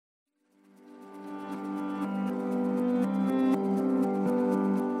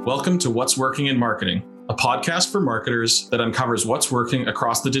Welcome to What's Working in Marketing, a podcast for marketers that uncovers what's working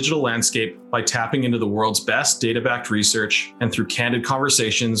across the digital landscape by tapping into the world's best data-backed research and through candid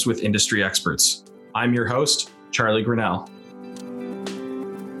conversations with industry experts. I'm your host, Charlie Grinnell.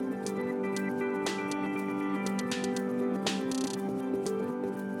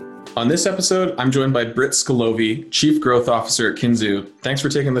 On this episode, I'm joined by Britt Scalovi, Chief Growth Officer at Kinzoo. Thanks for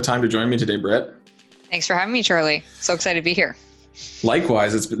taking the time to join me today, Britt. Thanks for having me, Charlie. So excited to be here.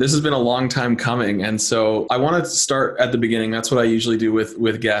 Likewise, this has been a long time coming. And so I want to start at the beginning. That's what I usually do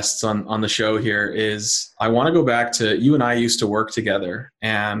with guests on the show here is I want to go back to you and I used to work together.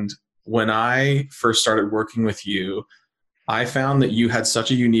 And when I first started working with you, I found that you had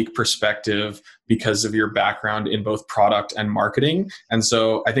such a unique perspective because of your background in both product and marketing. And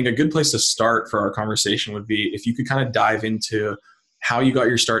so I think a good place to start for our conversation would be if you could kind of dive into how you got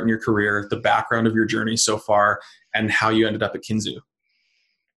your start in your career, the background of your journey so far, and how you ended up at Kinzoo.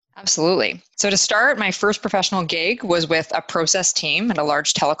 Absolutely. So to start, my first professional gig was with a process team at a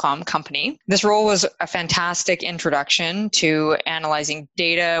large telecom company. This role was a fantastic introduction to analyzing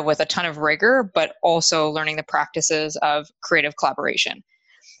data with a ton of rigor, but also learning the practices of creative collaboration.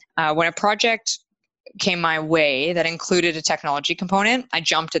 When a project came my way that included a technology component, I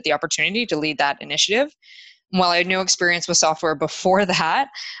jumped at the opportunity to lead that initiative. While I had no experience with software before that,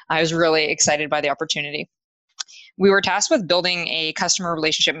 I was really excited by the opportunity. We were tasked with building a customer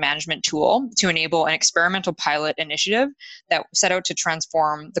relationship management tool to enable an experimental pilot initiative that set out to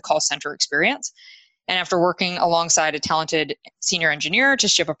transform the call center experience. And after working alongside a talented senior engineer to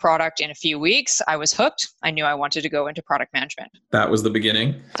ship a product in a few weeks, I was hooked. I knew I wanted to go into product management. That was the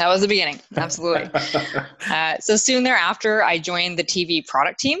beginning? That was the beginning, absolutely. So soon thereafter, I joined the TV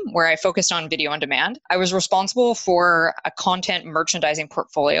product team where I focused on video on demand. I was responsible for a content merchandising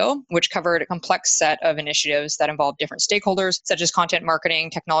portfolio, which covered a complex set of initiatives that involved different stakeholders, such as content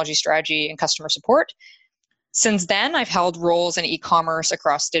marketing, technology strategy, and customer support. Since then, I've held roles in e-commerce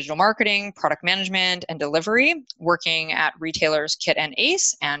across digital marketing, product management, and delivery, working at retailers Kit and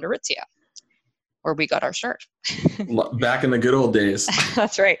Ace and Aritzia, where we got our start. Back in the good old days.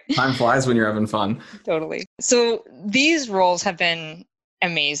 That's right. Time flies when you're having fun. Totally. So these roles have been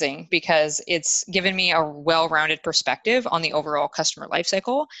amazing because it's given me a well-rounded perspective on the overall customer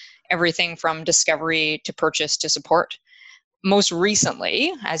lifecycle, everything from discovery to purchase to support. Most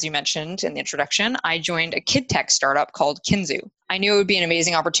recently, as you mentioned in the introduction, I joined a kid tech startup called Kinzoo. I knew it would be an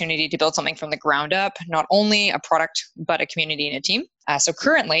amazing opportunity to build something from the ground up, not only a product, but a community and a team. So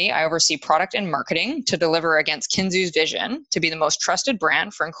currently, I oversee product and marketing to deliver against Kinzoo's vision to be the most trusted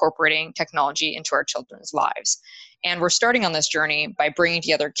brand for incorporating technology into our children's lives. And we're starting on this journey by bringing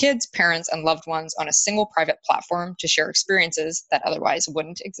together kids, parents, and loved ones on a single private platform to share experiences that otherwise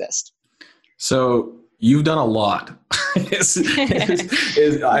wouldn't exist. So you've done a lot.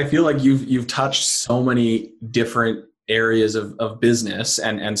 I feel like you've touched so many different areas of business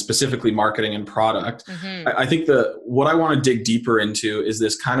and specifically marketing and product. Mm-hmm. I think what I want to dig deeper into is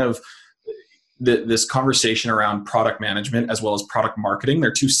this kind of this conversation around product management as well as product marketing.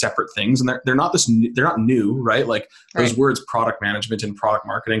 They're two separate things, and they're not new, right? Like those words, product management and product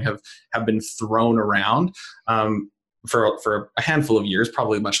marketing, have been thrown around. For a handful of years,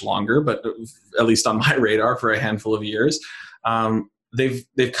 probably much longer, but at least on my radar for a handful of years.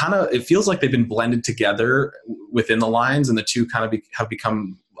 They've kind of, it feels like they've been blended together within the lines, and the two kind of have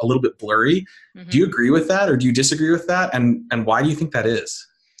become a little bit blurry. Mm-hmm. Do you agree with that, or do you disagree with that? And why do you think that is?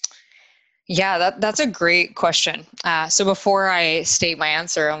 Yeah, that's a great question. So before I state my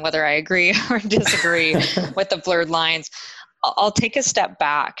answer on whether I agree or disagree with the blurred lines, I'll take a step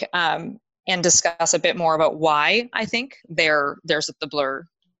back and discuss a bit more about why I think there's the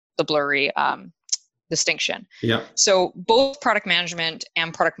blurry distinction. Yeah. So both product management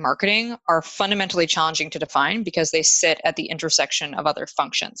and product marketing are fundamentally challenging to define because they sit at the intersection of other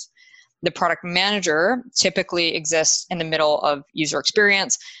functions. The product manager typically exists in the middle of user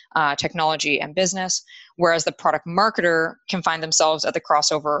experience, technology, and business, whereas the product marketer can find themselves at the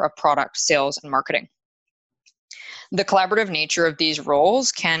crossover of product, sales, and marketing. The collaborative nature of these roles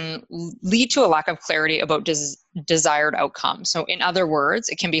can lead to a lack of clarity about desired outcomes. So in other words,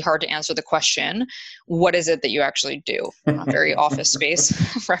 it can be hard to answer the question, what is it that you actually do? A very Office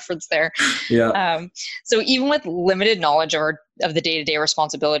Space reference there. Yeah. So even with limited knowledge of the day-to-day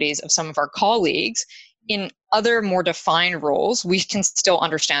responsibilities of some of our colleagues, in other more defined roles, we can still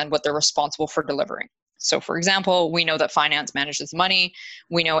understand what they're responsible for delivering. So for example, we know that finance manages money.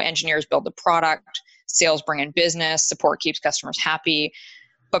 We know engineers build the product. Sales bring in business, support keeps customers happy,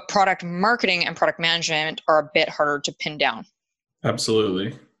 but product marketing and product management are a bit harder to pin down.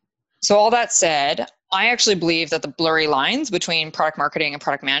 Absolutely. So all that said, I actually believe that the blurry lines between product marketing and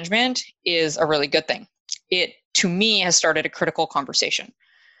product management is a really good thing. It, to me, has started a critical conversation.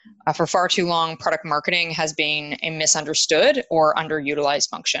 For far too long, product marketing has been a misunderstood or underutilized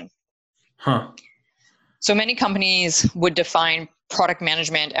function. So many companies would define product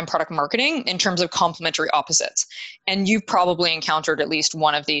management and product marketing in terms of complementary opposites. And you've probably encountered at least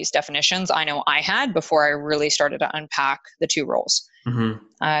one of these definitions. I know I had before I really started to unpack the two roles.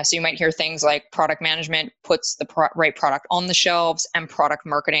 So you might hear things like product management puts the right product on the shelves and product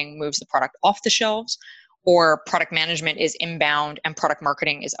marketing moves the product off the shelves, or product management is inbound and product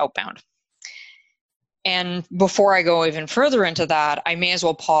marketing is outbound. And before I go even further into that, I may as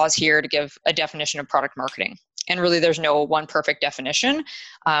well pause here to give a definition of product marketing. And really, there's no one perfect definition.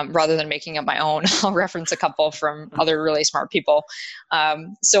 Rather than making up my own, I'll reference a couple from other really smart people.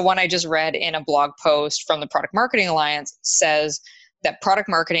 So one I just read in a blog post from the Product Marketing Alliance says that product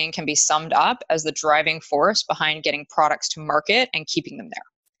marketing can be summed up as the driving force behind getting products to market and keeping them there.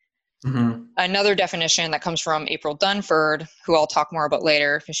 Another definition that comes from April Dunford, who I'll talk more about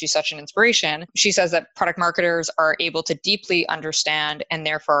later because she's such an inspiration. She says that product marketers are able to deeply understand and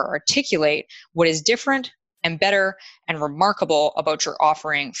therefore articulate what is different and better and remarkable about your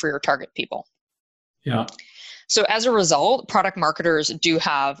offering for your target people. Yeah. So as a result, product marketers do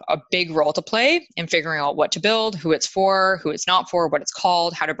have a big role to play in figuring out what to build, who it's for, who it's not for, what it's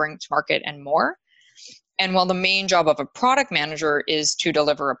called, how to bring it to market, and more. And while the main job of a product manager is to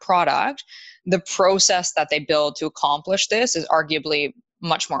deliver a product, the process that they build to accomplish this is arguably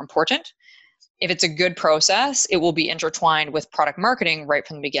much more important. If it's a good process, it will be intertwined with product marketing right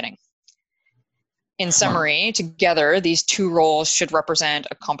from the beginning. In summary, together, these two roles should represent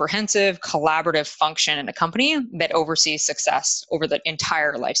a comprehensive, collaborative function in a company that oversees success over the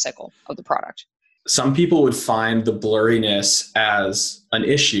entire life cycle of the product. Some people would find the blurriness as an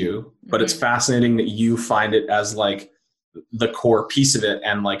issue, but it's fascinating that you find it as like the core piece of it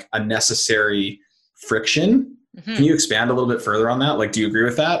and like a necessary friction. Can you expand a little bit further on that? Like, do you agree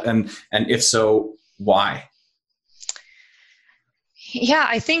with that? And if so, why? Yeah,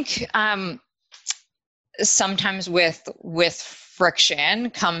 I think sometimes with friction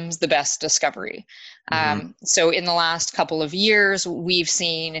comes the best discovery. So in the last couple of years, we've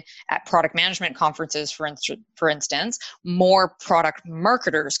seen at product management conferences, for instance, more product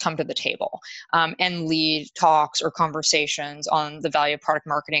marketers come to the table and lead talks or conversations on the value of product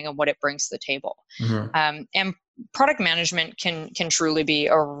marketing and what it brings to the table. And product management can truly be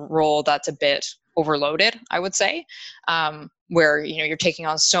a role that's a bit overloaded, I would say, where you're taking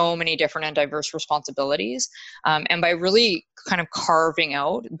on so many different and diverse responsibilities. And by really kind of carving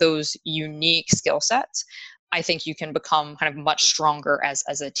out those unique skill sets, I think you can become kind of much stronger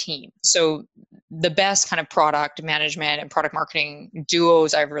as a team. So the best kind of product management and product marketing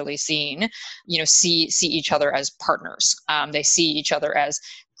duos I've really seen, see each other as partners. They see each other as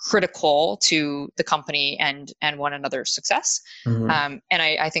critical to the company and one another's success. And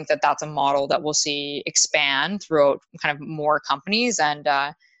I think that that's a model that we'll see expand throughout kind of more companies and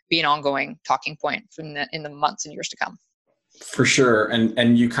be an ongoing talking point in the months and years to come. For sure.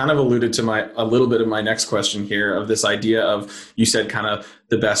 And you kind of alluded to a little bit of my next question here of this idea of, you said kind of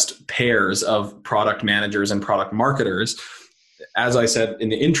the best pairs of product managers and product marketers. As I said in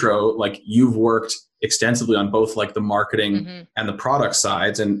the intro, like you've worked extensively on both like the marketing and the product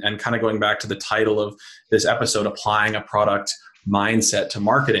sides, and kind of going back to the title of this episode, applying a product mindset to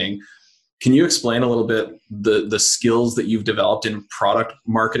marketing. Can you explain a little bit the skills that you've developed in product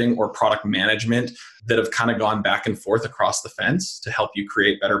marketing or product management that have kind of gone back and forth across the fence to help you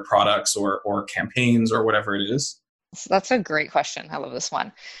create better products or campaigns or whatever it is? That's a great question. I love this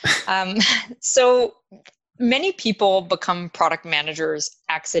one. So many people become product managers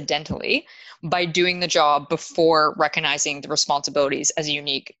accidentally by doing the job before recognizing the responsibilities as a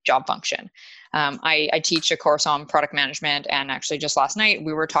unique job function. I teach a course on product management, and actually just last night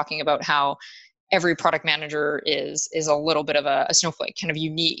we were talking about how every product manager is a little bit of a snowflake, kind of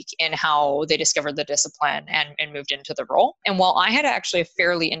unique in how they discovered the discipline and moved into the role. And while I had actually a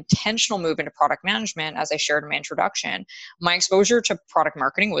fairly intentional move into product management, as I shared in my introduction, my exposure to product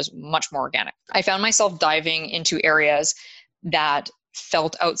marketing was much more organic. I found myself diving into areas that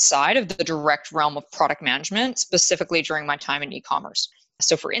felt outside of the direct realm of product management, specifically during my time in e-commerce.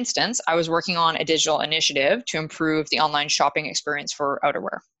 So for instance, I was working on a digital initiative to improve the online shopping experience for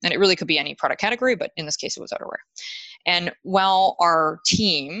outerwear. And it really could be any product category, but in this case, it was outerwear. And while our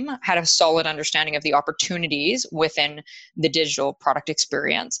team had a solid understanding of the opportunities within the digital product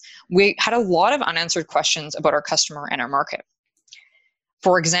experience, we had a lot of unanswered questions about our customer and our market.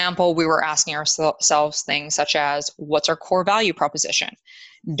 For example, we were asking ourselves things such as, what's our core value proposition?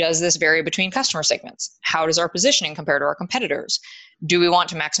 Does this vary between customer segments? How does our positioning compare to our competitors? Do we want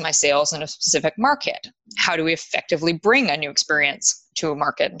to maximize sales in a specific market? How do we effectively bring a new experience to a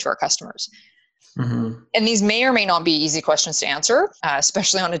market and to our customers? Mm-hmm. And these may or may not be easy questions to answer,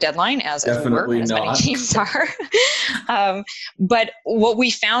 especially on a deadline, as we work, and as many teams are. But what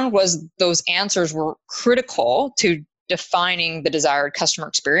we found was those answers were critical to defining the desired customer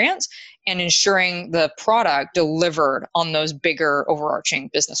experience and ensuring the product delivered on those bigger overarching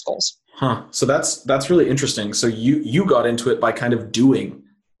business goals. So that's really interesting. So you got into it by kind of doing,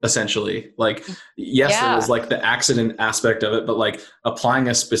 essentially. Like, yes, there was like the accident aspect of it, but like applying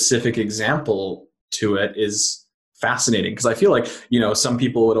a specific example to it is fascinating, because I feel like, some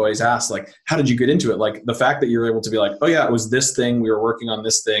people would always ask, like, how did you get into it? Like, the fact that you're able to be like, oh yeah, it was this thing, we were working on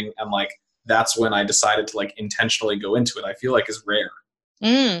this thing, and like that's when I decided to like intentionally go into it, I feel like is rare.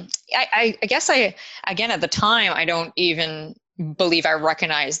 I guess again, at the time, I don't even believe I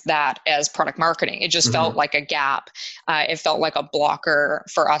recognized that as product marketing. It just felt like a gap. It felt like a blocker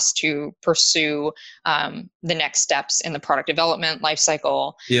for us to pursue the next steps in the product development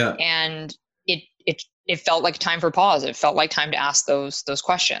lifecycle. Yeah. And it felt like time for pause. It felt like time to ask those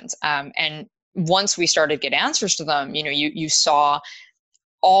questions. And once we started to get answers to them, you saw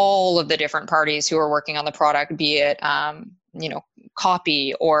all of the different parties who are working on the product, be it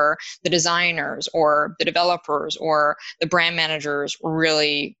copy or the designers or the developers or the brand managers,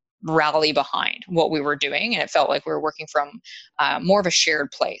 really rally behind what we were doing. And it felt like we were working from more of a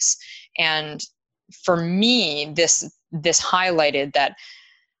shared place. And for me, this highlighted that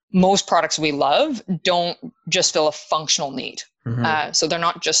most products we love don't just fill a functional need. So they're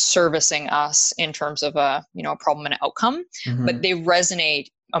not just servicing us in terms of a problem and outcome, but they resonate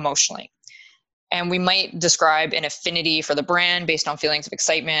emotionally. And we might describe an affinity for the brand based on feelings of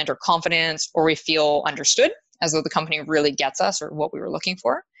excitement or confidence, or we feel understood, as though the company really gets us or what we were looking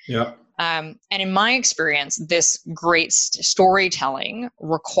for. Yeah. And in my experience, this great storytelling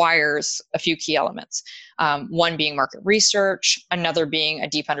requires a few key elements. One being market research, another being a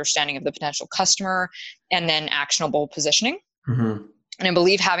deep understanding of the potential customer, and then actionable positioning. And I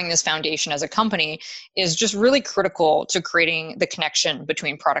believe having this foundation as a company is just really critical to creating the connection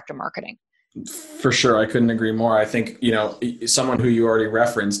between product and marketing. For sure. I couldn't agree more. I think, someone who you already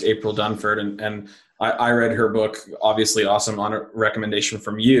referenced, April Dunford, and I read her book, obviously awesome, on a recommendation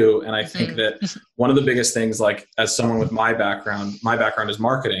from you. And I think that one of the biggest things, like as someone with my background is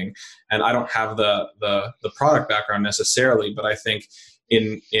marketing, and I don't have the product background necessarily, but I think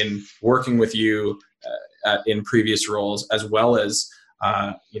in working with you in previous roles, as well as,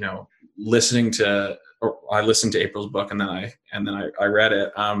 listening to, or I listened to April's book and then I read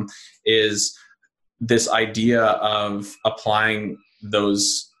it, is this idea of applying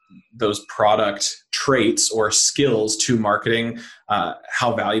those product traits or skills to marketing,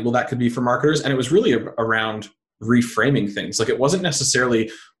 how valuable that could be for marketers. And it was really around reframing things. Like, it wasn't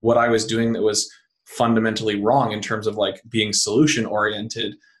necessarily what I was doing that was fundamentally wrong in terms of like being solution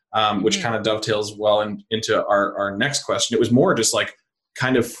oriented, which kind of dovetails well into our next question. It was more just like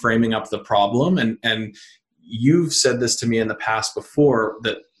kind of framing up the problem. And you've said this to me in the past before,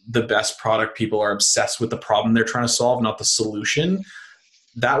 that the best product people are obsessed with the problem they're trying to solve, not the solution.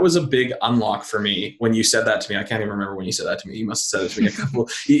 That was a big unlock for me when you said that to me. I can't even remember when you said that to me. You must have said it to me a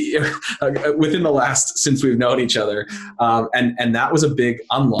couple within the last, since we've known each other. And that was a big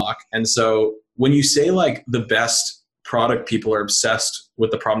unlock. And so when you say like the best product people are obsessed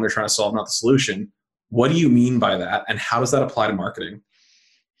with the problem they're trying to solve, not the solution, what do you mean by that? And how does that apply to marketing?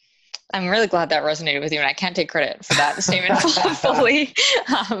 I'm really glad that resonated with you, and I can't take credit for that statement fully.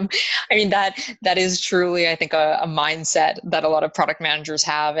 I mean, that is truly, I think, a mindset that a lot of product managers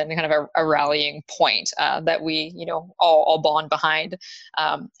have, and kind of a rallying point that we, all bond behind.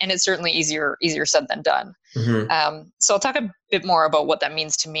 And it's certainly easier said than done. So I'll talk a bit more about what that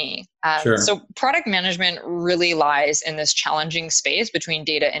means to me. Sure. So product management really lies in this challenging space between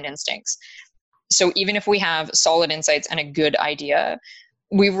data and instincts. So even if we have solid insights and a good idea,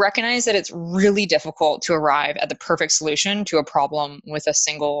 we recognize that it's really difficult to arrive at the perfect solution to a problem with a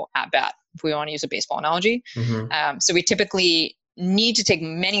single at-bat, if we want to use a baseball analogy. So we typically need to take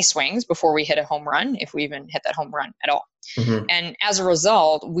many swings before we hit a home run, if we even hit that home run at all. And as a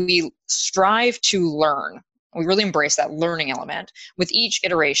result, we strive to learn. We really embrace that learning element with each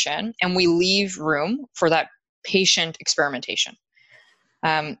iteration, and we leave room for that patient experimentation.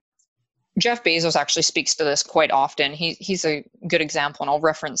 Jeff Bezos actually speaks to this quite often. He's a good example, and I'll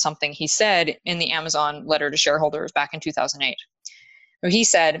reference something he said in the Amazon letter to shareholders back in 2008. He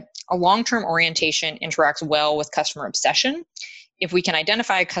said, "A long-term orientation interacts well with customer obsession. If we can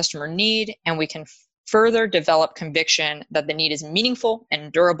identify a customer need and we can further develop conviction that the need is meaningful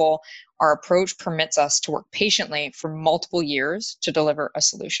and durable, our approach permits us to work patiently for multiple years to deliver a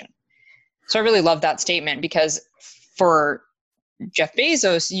solution. So I really love that statement, because for Jeff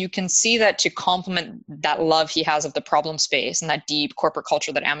Bezos, you can see that to complement that love he has of the problem space and that deep corporate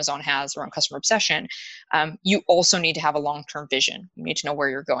culture that Amazon has around customer obsession, you also need to have a long-term vision. You need to know where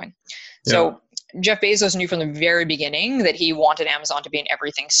you're going. Yeah. So Jeff Bezos knew from the very beginning that he wanted Amazon to be an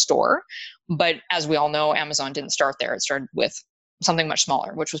everything store. But as we all know, Amazon didn't start there. It started with something much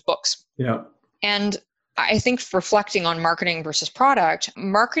smaller, which was books. Yeah. And I think reflecting on marketing versus product,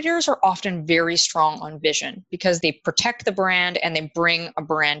 marketers are often very strong on vision because they protect the brand and they bring a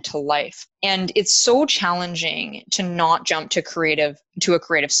brand to life. And it's so challenging to not jump to a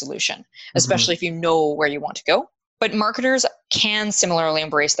creative solution, especially if you know where you want to go. But marketers can similarly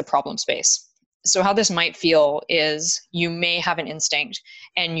embrace the problem space. So how this might feel is you may have an instinct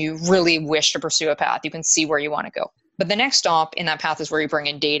and you really wish to pursue a path. You can see where you want to go. But the next stop in that path is where you bring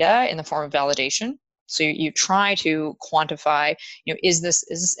in data in the form of validation. So you try to quantify, is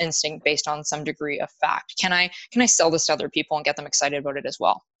this instinct based on some degree of fact? Can I sell this to other people and get them excited about it as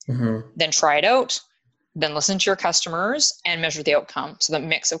well? Then try it out, then listen to your customers and measure the outcome. So the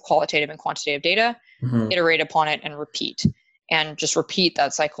mix of qualitative and quantitative data, iterate upon it and repeat. And just repeat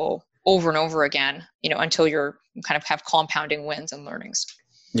that cycle over and over again, until you're kind of have compounding wins and learnings.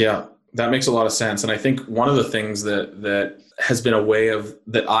 Yeah, that makes a lot of sense. And I think one of the things that has been a way of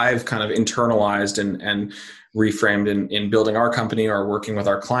that I've kind of internalized and reframed in building our company or working with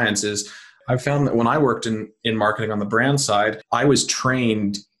our clients is I've found that when I worked in marketing on the brand side, I was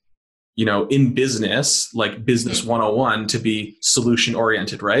trained, in business, like business 101 to be solution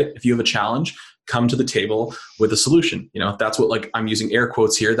oriented, right? If you have a challenge, come to the table with a solution. That's what, I'm using air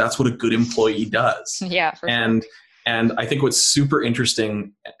quotes here. That's what a good employee does. Yeah. For sure. And I think what's super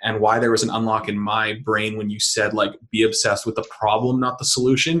interesting and why there was an unlock in my brain when you said be obsessed with the problem, not the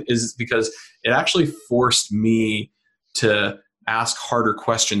solution, is because it actually forced me to ask harder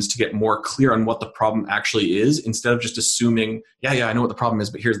questions to get more clear on what the problem actually is, instead of just assuming, yeah, I know what the problem is,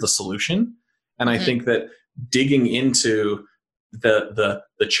 but here's the solution. And I think that digging into the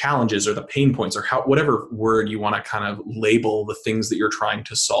challenges or the pain points or whatever word you want to kind of label the things that you're trying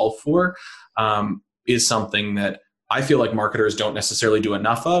to solve for, is something that I feel like marketers don't necessarily do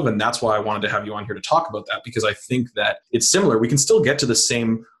enough of. And that's why I wanted to have you on here to talk about that, because I think that it's similar. We can still get to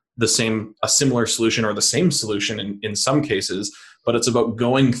a similar solution or the same solution in some cases, but it's about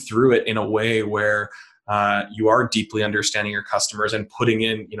going through it in a way where you are deeply understanding your customers and putting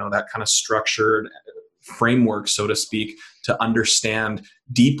in, that kind of structured framework, so to speak, to understand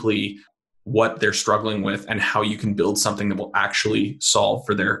deeply what they're struggling with and how you can build something that will actually solve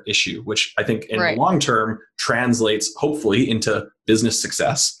for their issue, which I think in the long term translates hopefully into business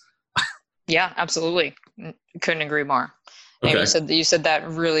success. Yeah, absolutely. Couldn't agree more. Okay. You said that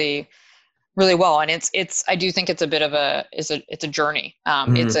really, really well. And it's, I do think it's a bit of it's a journey.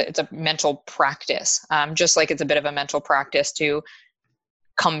 It's a mental practice. Just like it's a bit of a mental practice to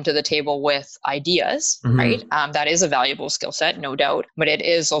come to the table with ideas, right? That is a valuable skill set, no doubt, but it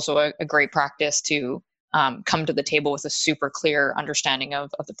is also a great practice to come to the table with a super clear understanding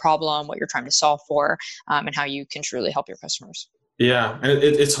of the problem, what you're trying to solve for, and how you can truly help your customers. Yeah. And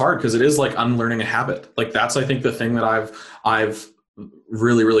it's hard because it is like unlearning a habit. That's, I think, the thing that I've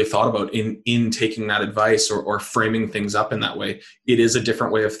really, really thought about in taking that advice or framing things up in that way. It is a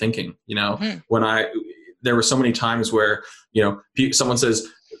different way of thinking. There were so many times where, someone says,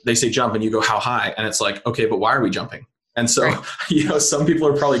 they say jump and you go, how high? And it's like, okay, but why are we jumping? And so, some people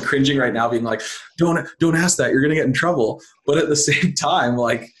are probably cringing right now being like, don't ask that. You're going to get in trouble. But at the same time,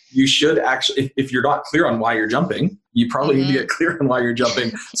 you should actually, if you're not clear on why you're jumping, you probably need to get clear on why you're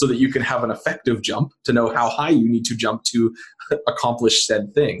jumping so that you can have an effective jump to know how high you need to jump to accomplish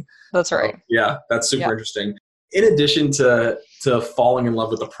said thing. That's right. So, yeah, that's super interesting. In addition to falling in love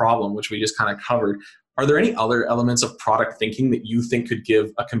with the problem, which we just kind of covered, are there any other elements of product thinking that you think could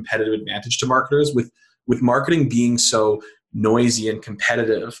give a competitive advantage to marketers with marketing being so noisy and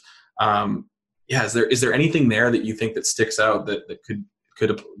competitive? Is there anything there that you think that sticks out that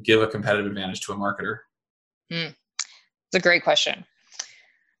could give a competitive advantage to a marketer? It's a great question.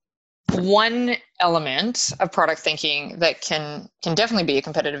 One element of product thinking that can definitely be a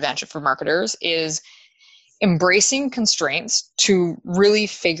competitive advantage for marketers is embracing constraints to really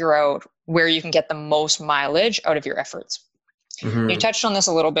figure out where you can get the most mileage out of your efforts. You touched on this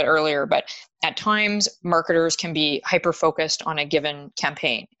a little bit earlier, but at times marketers can be hyper-focused on a given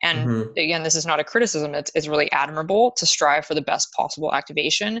campaign. And again, this is not a criticism. It's really admirable to strive for the best possible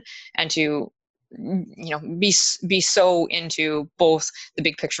activation and to be so into both the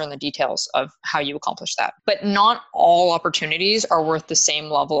big picture and the details of how you accomplish that. But not all opportunities are worth the same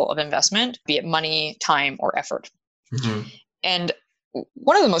level of investment, be it money, time, or effort. Mm-hmm. And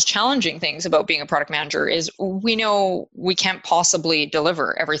one of the most challenging things about being a product manager is we know we can't possibly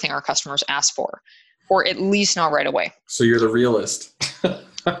deliver everything our customers ask for, or at least not right away. So you're the realist.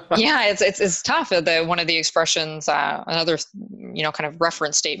 Yeah, it's tough. One of the expressions, another kind of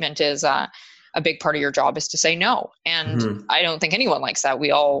reference statement is a big part of your job is to say no. And mm-hmm. I don't think anyone likes that.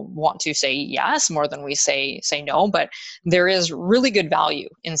 We all want to say yes more than we say no, but there is really good value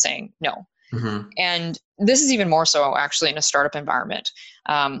in saying no. Mm-hmm. And this is even more so actually in a startup environment.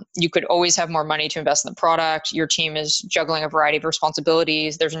 You could always have more money to invest in the product. Your team is juggling a variety of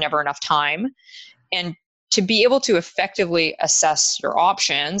responsibilities. There's never enough time. And to be able to effectively assess your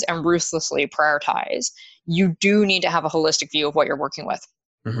options and ruthlessly prioritize, you do need to have a holistic view of what you're working with.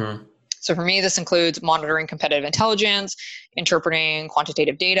 Mm-hmm. So for me, this includes monitoring competitive intelligence, interpreting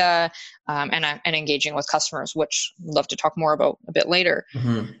quantitative data, and engaging with customers, which I'd love to talk more about a bit later.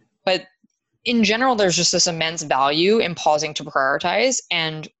 Mm-hmm. But in general, there's just this immense value in pausing to prioritize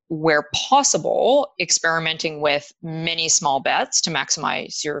and, where possible, experimenting with many small bets to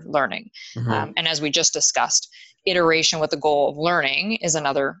maximize your learning. Mm-hmm. And as we just discussed, iteration with the goal of learning is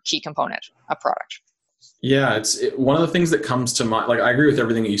another key component of product. Yeah, one of the things that comes to mind, like I agree with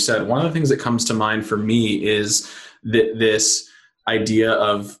everything that you said. One of the things that comes to mind for me is this idea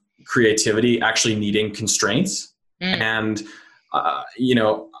of creativity actually needing constraints. And,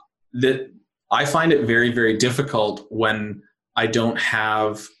 that I find it very, very difficult when I don't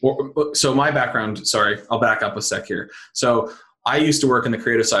have, so my background, sorry, I'll back up a sec here. So I used to work in the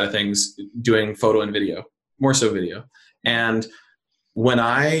creative side of things doing photo and video, more so video. And when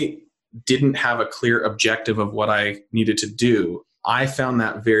I didn't have a clear objective of what I needed to do, I found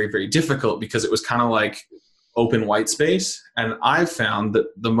that very, very difficult because it was kind of like open white space. And I found that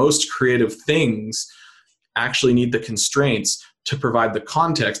the most creative things actually need the constraints to provide the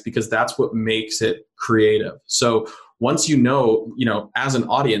context, because that's what makes it creative. So once as an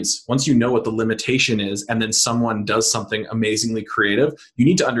audience, once you know what the limitation is, and then someone does something amazingly creative, you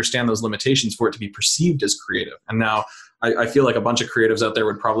need to understand those limitations for it to be perceived as creative. And now I feel like a bunch of creatives out there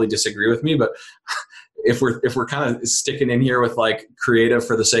would probably disagree with me, but if we're kind of sticking in here with like creative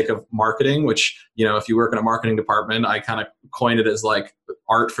for the sake of marketing, which, if you work in a marketing department, I kind of coined it as like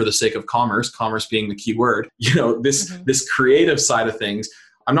art for the sake of commerce being the key word. This creative side of things,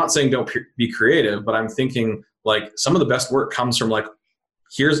 I'm not saying don't be creative, but I'm thinking like some of the best work comes from like,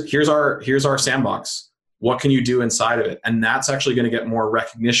 here's our sandbox. What can you do inside of it? And that's actually going to get more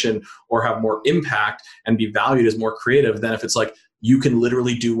recognition or have more impact and be valued as more creative than if it's like, you can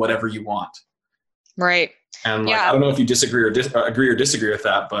literally do whatever you want. Right. And like, I don't know if you disagree or agree or disagree with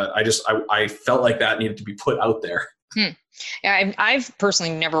that, but I felt like that needed to be put out there. Yeah, I've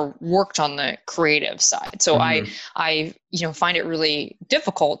personally never worked on the creative side, so mm-hmm. I find it really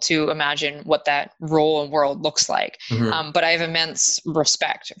difficult to imagine what that role and world looks like. Mm-hmm. But I have immense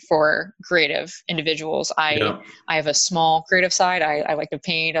respect for creative individuals. I have a small creative side. I like to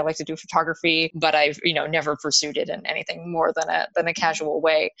paint. I like to do photography, but I've never pursued it in anything more than a casual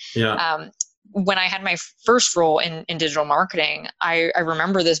way. Yeah. When I had my first role in digital marketing, I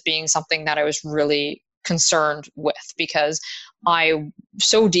remember this being something that I was really concerned with, because I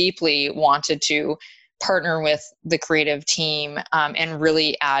so deeply wanted to partner with the creative team and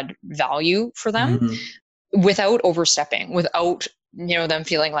really add value for them mm-hmm. without overstepping, without them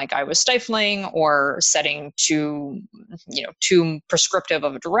feeling like I was stifling or setting too prescriptive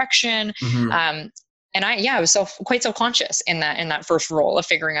of a direction. Mm-hmm. And I was quite self-conscious in that first role of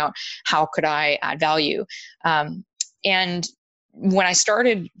figuring out how could I add value. And when I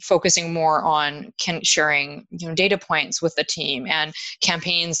started focusing more on sharing data points with the team and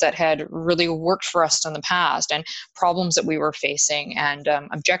campaigns that had really worked for us in the past and problems that we were facing and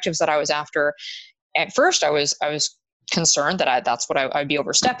objectives that I was after, at first I was concerned that that's what I'd be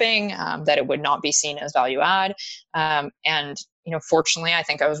overstepping, that it would not be seen as value add. And fortunately, I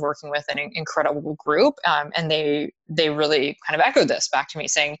think I was working with an incredible group, and they really kind of echoed this back to me,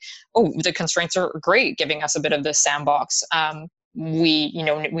 saying, "Oh, the constraints are great, giving us a bit of this sandbox. We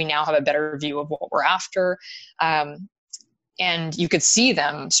now have a better view of what we're after." And you could see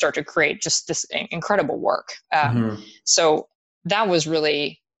them start to create just this incredible work. Mm-hmm. So that was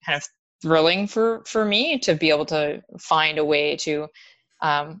really kind of thrilling for me to be able to find a way to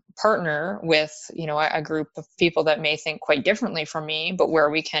partner with a group of people that may think quite differently from me, but where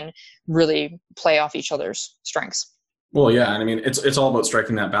we can really play off each other's strengths. Well, yeah, and I mean it's all about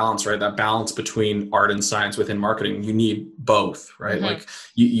striking that balance, right? That balance between art and science within marketing. You need both, right? Mm-hmm. Like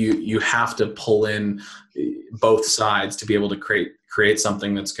you have to pull in both sides to be able to create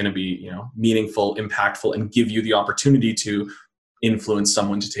something that's going to be, you know, meaningful, impactful, and give you the opportunity to influence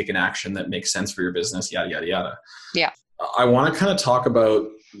someone to take an action that makes sense for your business. Yada yada yada. Yeah. I want to kind of talk about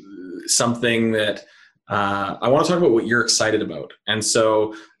something that I want to talk about what you're excited about, and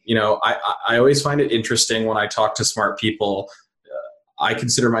so. You know, I always find it interesting when I talk to smart people. I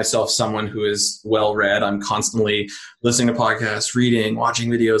consider myself someone who is well-read. I'm constantly listening to podcasts, reading, watching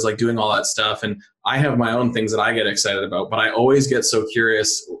videos, like doing all that stuff. And I have my own things that I get excited about, but I always get so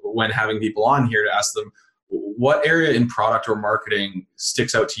curious when having people on here to ask them, what area in product or marketing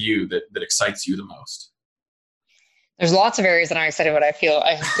sticks out to you that excites you the most? There's lots of areas that I'm excited about. I feel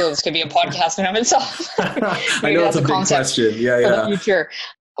this could be a podcast in of itself. I know it's a big question. Yeah. For the future.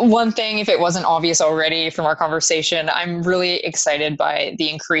 One thing, if it wasn't obvious already from our conversation, I'm really excited by the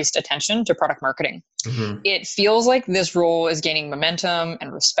increased attention to product marketing. Mm-hmm. It feels like this role is gaining momentum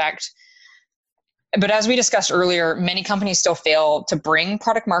and respect. But as we discussed earlier, many companies still fail to bring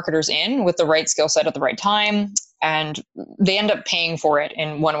product marketers in with the right skill set at the right time. And they end up paying for it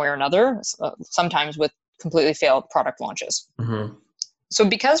in one way or another, sometimes with completely failed product launches. Mm-hmm. So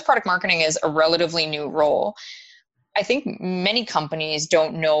because product marketing is a relatively new role, I think many companies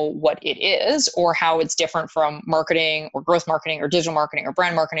don't know what it is or how it's different from marketing or growth marketing or digital marketing or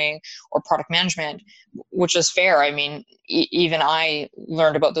brand marketing or product management, which is fair. I mean, even I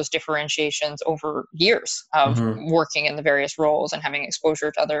learned about those differentiations over years of mm-hmm. working in the various roles and having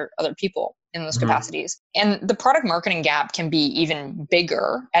exposure to other people in those mm-hmm. capacities. And the product marketing gap can be even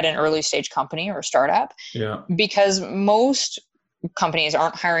bigger at an early stage company or startup because most companies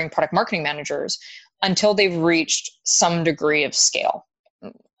aren't hiring product marketing managers until they've reached some degree of scale.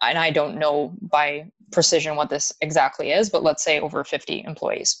 And I don't know by precision what this exactly is, but let's say over 50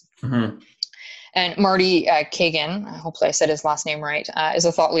 employees. Mm-hmm. And Marty Kagan, hopefully I said his last name right, is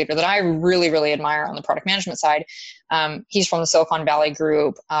a thought leader that I really, really admire on the product management side. He's from the Silicon Valley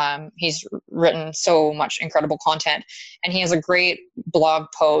Group. He's written so much incredible content, and he has a great blog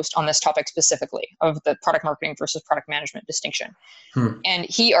post on this topic specifically of the product marketing versus product management distinction. And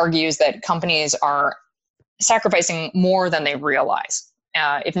he argues that companies are sacrificing more than they realize.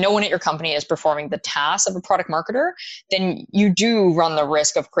 If no one at your company is performing the tasks of a product marketer, then you do run the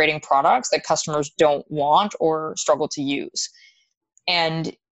risk of creating products that customers don't want or struggle to use.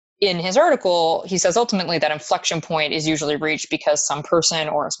 And in his article, he says ultimately that inflection point is usually reached because some person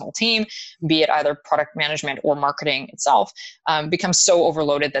or a small team, be it either product management or marketing itself, becomes so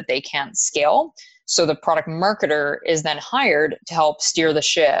overloaded that they can't scale. So the product marketer is then hired to help steer the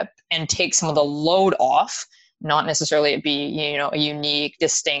ship and take some of the load off. Not necessarily it be, a unique,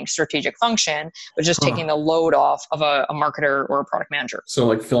 distinct strategic function, but just taking the load off of a marketer or a product manager. So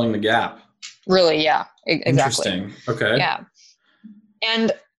like filling the gap. Really, yeah, exactly. Interesting. Okay. Yeah.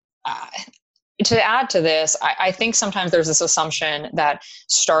 And to add to this, I think sometimes there's this assumption that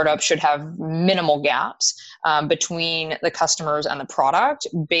startups should have minimal gaps between the customers and the product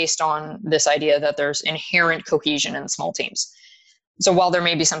based on this idea that there's inherent cohesion in small teams. So while there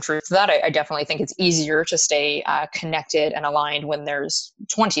may be some truth to that, I definitely think it's easier to stay connected and aligned when there's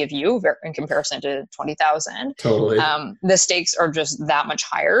 20 of you in comparison to 20,000. Totally. The stakes are just that much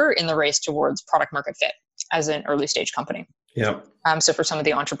higher in the race towards product market fit as an early stage company. Yeah. So for some of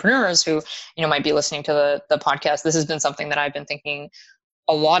the entrepreneurs who, might be listening to the podcast, this has been something that I've been thinking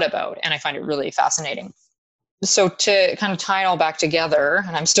a lot about, and I find it really fascinating. So to kind of tie it all back together,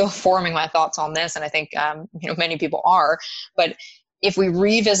 and I'm still forming my thoughts on this, and I think, many people are, but if we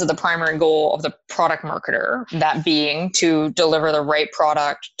revisit the primary goal of the product marketer, that being to deliver the right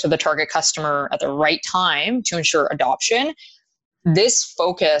product to the target customer at the right time to ensure adoption, this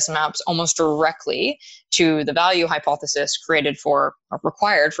focus maps almost directly to the value hypothesis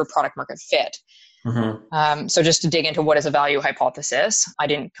required for product market fit. Mm-hmm. So just to dig into what is a value hypothesis, I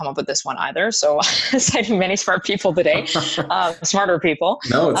didn't come up with this one either. So citing many smart people today, smarter people.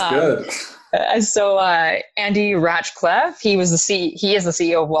 No, it's good. So Andy Rachleff, he is the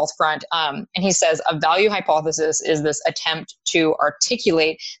CEO of Wealthfront, and he says a value hypothesis is this attempt to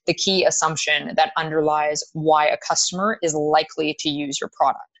articulate the key assumption that underlies why a customer is likely to use your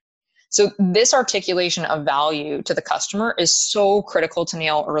product. So this articulation of value to the customer is so critical to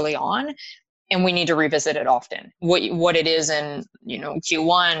nail early on, and we need to revisit it often. What it is in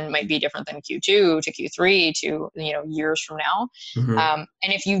Q1 might be different than Q2 to Q3 to years from now. Mm-hmm.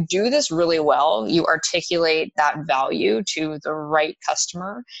 And if you do this really well, you articulate that value to the right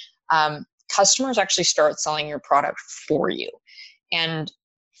customer. Customers actually start selling your product for you. And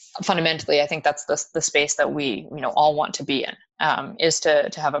fundamentally, I think that's the space that we, all want to be in, is to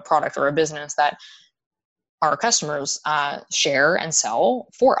have a product or a business that our customers share and sell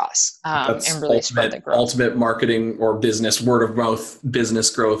for us, and really spread the growth. Ultimate marketing or business, word of mouth, business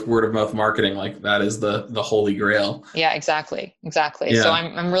growth, word of mouth marketing. Like that is the holy grail. Yeah, exactly. Yeah. So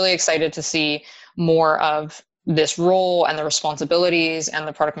I'm really excited to see more of this role and the responsibilities and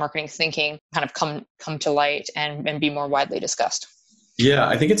the product marketing thinking kind of come to light and be more widely discussed. Yeah,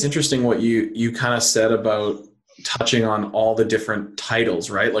 I think it's interesting what you kind of said about touching on all the different titles,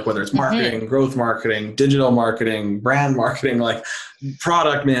 right? Like whether it's marketing, growth marketing, digital marketing, brand marketing, like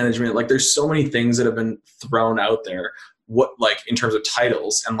product management, like there's so many things that have been thrown out there. What, like in terms of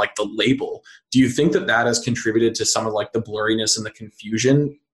titles and like the label, do you think that has contributed to some of like the blurriness and the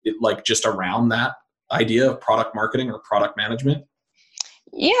confusion, like just around that idea of product marketing or product management?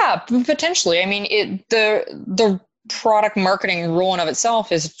 Yeah, potentially. I mean, the product marketing role in of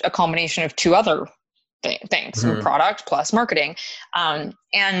itself is a combination of two other things, product plus marketing.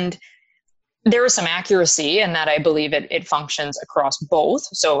 And there is some accuracy in that. I believe it functions across both.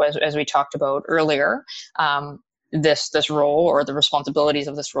 So as we talked about earlier, this role or the responsibilities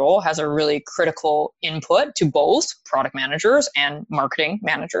of this role has a really critical input to both product managers and marketing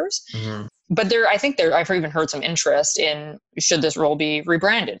managers. But I've even heard some interest in, should this role be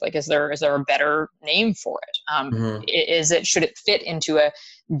rebranded? Like, is there a better name for it? Should it fit into a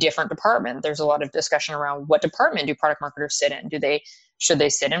different department? There's a lot of discussion around what department do product marketers sit in? Should they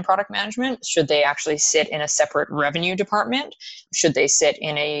sit in product management? Should they actually sit in a separate revenue department? Should they sit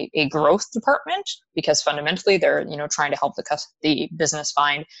in a growth department? Because fundamentally they're, trying to help the business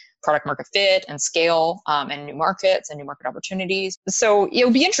find product market fit and scale, and new markets and new market opportunities. So it'll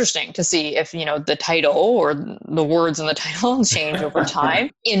be interesting to see if, the title or the words in the title change over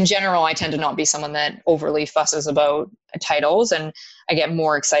time. In general, I tend to not be someone that overly fusses about titles, and I get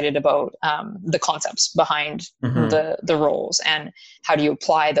more excited about the concepts behind the roles and how do you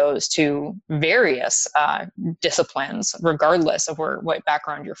apply those to various disciplines, regardless of what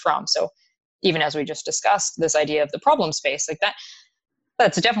background you're from. So even as we just discussed, this idea of the problem space, like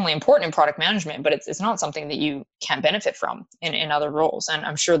that's definitely important in product management, but it's not something that you can benefit from in other roles. And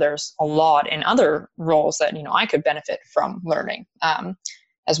I'm sure there's a lot in other roles that, I could benefit from learning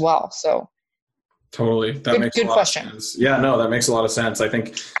as well. So totally. That makes a lot question. Of sense. Yeah, no, that makes a lot of sense. I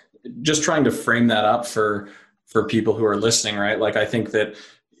think just trying to frame that up for people who are listening, right? Like, I think that,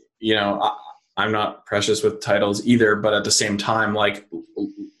 I'm not precious with titles either, but at the same time, like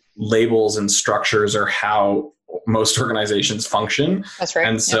labels and structures are how most organizations function. That's right.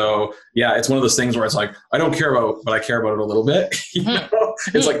 And so, yeah, it's one of those things where it's like, I don't care about it, but I care about it a little bit.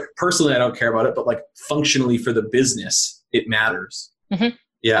 It's like, personally, I don't care about it, but like functionally for the business, it matters.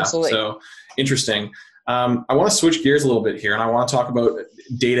 Yeah. Absolutely. So interesting. I want to switch gears a little bit here, and I want to talk about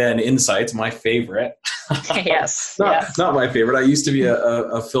data and insights, my favorite. Yes. Not my favorite. I used to be a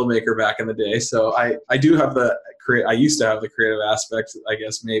filmmaker back in the day. So I used to have the creative aspect, I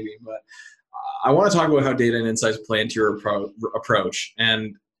guess, maybe, but I want to talk about how data and insights play into your approach.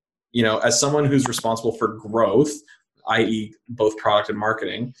 And, as someone who's responsible for growth, i.e. both product and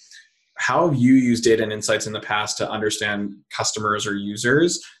marketing, how have you used data and insights in the past to understand customers or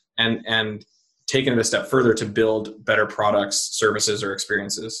users and taken it a step further to build better products, services, or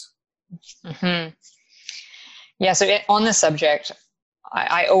experiences? Yeah. So on this subject,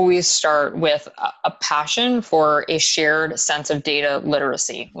 I always start with a passion for a shared sense of data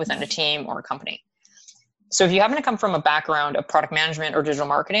literacy within a team or a company. So if you happen to come from a background of product management or digital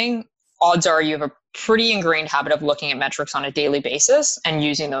marketing, odds are you have a pretty ingrained habit of looking at metrics on a daily basis and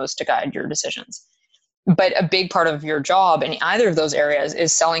using those to guide your decisions. But a big part of your job in either of those areas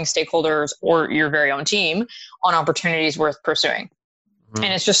is selling stakeholders or your very own team on opportunities worth pursuing. And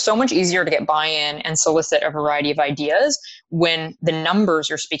it's just so much easier to get buy-in and solicit a variety of ideas when the numbers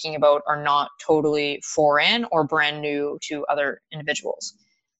you're speaking about are not totally foreign or brand new to other individuals.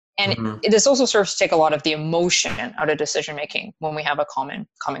 And this also serves to take a lot of the emotion out of decision-making when we have a common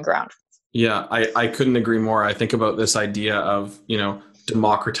ground. Yeah, I couldn't agree more. I think about this idea of,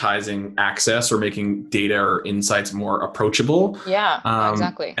 democratizing access or making data or insights more approachable. Yeah,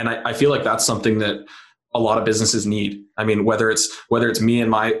 exactly. And I feel like that's something that a lot of businesses need. I mean, whether it's me in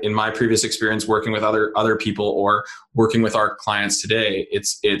my previous experience working with other people or working with our clients today,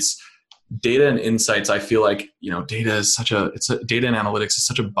 it's data and insights. I feel like, data is data and analytics is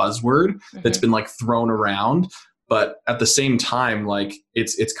such a buzzword that's been like thrown around, but at the same time, like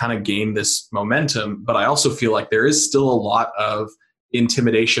it's kind of gained this momentum. But I also feel like there is still a lot of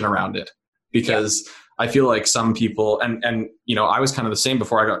intimidation around it because I feel like some people, and I was kind of the same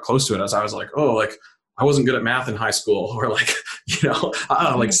before I got close to it, as I was like, oh, like, I wasn't good at math in high school, or like, I don't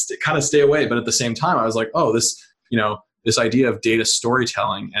know, like kind of stay away. But at the same time, I was like, oh, this idea of data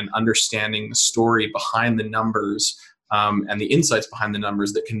storytelling and understanding the story behind the numbers, and the insights behind the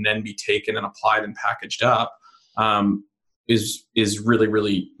numbers that can then be taken and applied and packaged up, is really,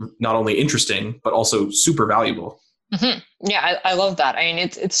 really not only interesting, but also super valuable. Mm-hmm. Yeah, I love that. I mean,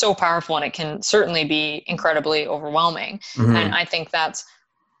 it's so powerful, and it can certainly be incredibly overwhelming. Mm-hmm. And I think that's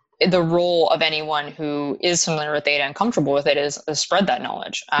the role of anyone who is familiar with data and comfortable with it is spread that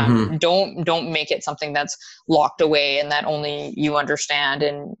knowledge. Mm-hmm. Don't make it something that's locked away and that only you understand,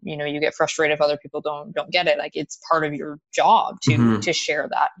 and you get frustrated if other people don't get it. Like, it's part of your job to share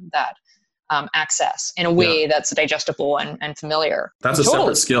that access in a way that's digestible and familiar. That's a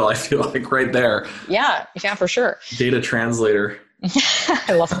separate skill, I feel like, right there. Yeah, for sure. Data translator.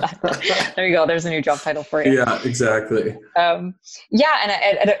 I love that. There you go. There's a new job title for you. Yeah, exactly. And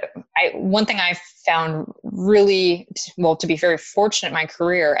one thing I found really, to be very fortunate in my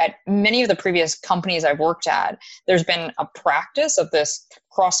career, at many of the previous companies I've worked at, there's been a practice of this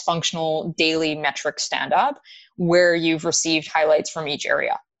cross-functional daily metric stand-up where you've received highlights from each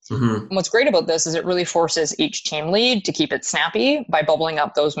area. Mm-hmm. And what's great about this is it really forces each team lead to keep it snappy by bubbling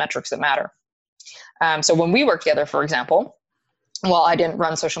up those metrics that matter. So when we work together, for example, well, I didn't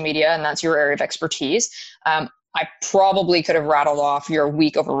run social media, and that's your area of expertise. I probably could have rattled off your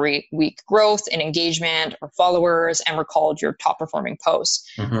week over week growth in engagement or followers and recalled your top performing posts.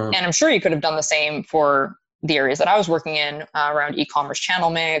 Mm-hmm. And I'm sure you could have done the same for the areas that I was working in around e-commerce channel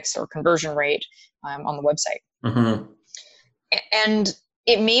mix or conversion rate on the website. Mm-hmm. And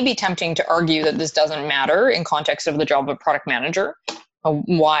it may be tempting to argue that this doesn't matter in context of the job of a product manager.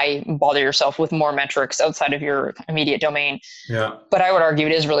 Why bother yourself with more metrics outside of your immediate domain? Yeah. But I would argue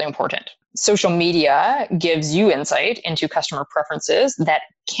it is really important. Social media gives you insight into customer preferences that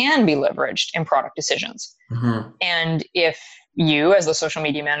can be leveraged in product decisions. Mm-hmm. And if you, as the social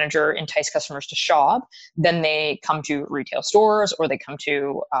media manager, entice customers to shop, then they come to retail stores, or they come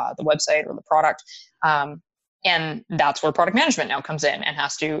to the website or the product. And that's where product management now comes in and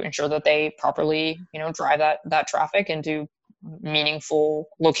has to ensure that they properly, drive that traffic into meaningful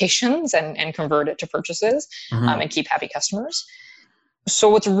locations and convert it to purchases, mm-hmm. And keep happy customers. So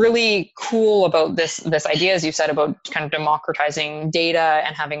what's really cool about this idea, as you said, about kind of democratizing data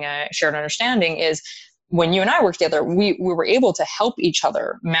and having a shared understanding, is when you and I work together, we were able to help each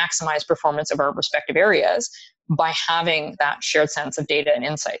other maximize performance of our respective areas by having that shared sense of data and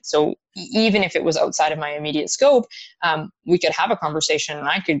insight. So even if it was outside of my immediate scope, we could have a conversation, and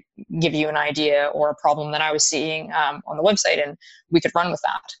I could give you an idea or a problem that I was seeing on the website, and we could run with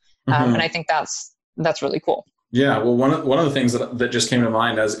that. Mm-hmm. And I think that's really cool. Yeah. Well, one of the things that just came to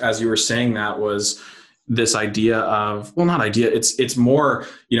mind as you were saying that was this idea of, well, not idea. It's more,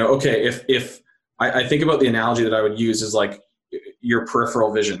 okay, if I think about the analogy that I would use is like your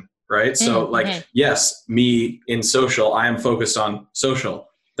peripheral vision. Right. So like, yes, me in social, I am focused on social.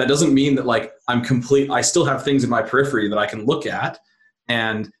 That doesn't mean that like I still have things in my periphery that I can look at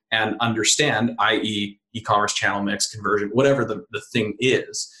and understand, i.e. e-commerce channel mix, conversion, whatever the thing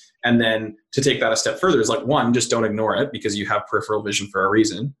is. And then to take that a step further is like, one, just don't ignore it because you have peripheral vision for a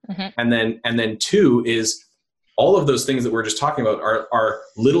reason. Mm-hmm. And then two is all of those things that we're just talking about are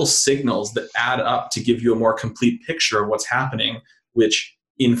little signals that add up to give you a more complete picture of what's happening, which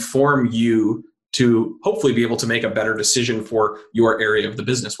inform you to hopefully be able to make a better decision for your area of the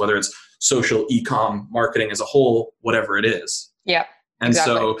business, whether it's social, e-com, marketing as a whole, whatever it is. Yeah. And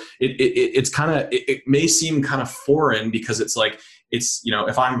exactly. So it's kind of, it may seem kind of foreign because it's like,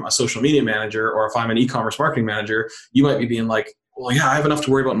 if I'm a social media manager or if I'm an e-commerce marketing manager, you might be being like, well, yeah, I have enough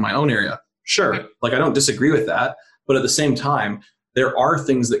to worry about in my own area. Sure. Mm-hmm. Like, I don't disagree with that. But at the same time, there are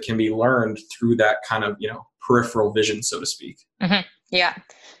things that can be learned through that kind of, peripheral vision, so to speak. Mm-hmm. Yeah.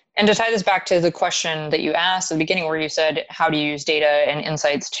 And to tie this back to the question that you asked at the beginning, where you said, how do you use data and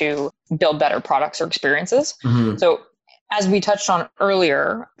insights to build better products or experiences? Mm-hmm. So as we touched on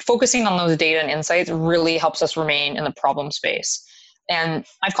earlier, focusing on those data and insights really helps us remain in the problem space. And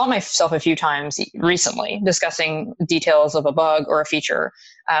I've caught myself a few times recently discussing details of a bug or a feature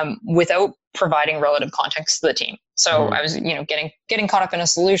without providing relative context to the team. So I was, getting caught up in a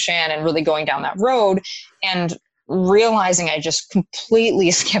solution and really going down that road and realizing I just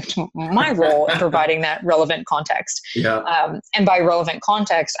completely skipped my role in providing that relevant context. Yeah. And by relevant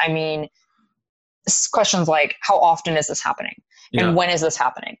context, I mean questions like, how often is this happening? And when is this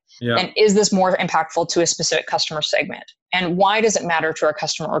happening? Yeah. And is this more impactful to a specific customer segment? And why does it matter to our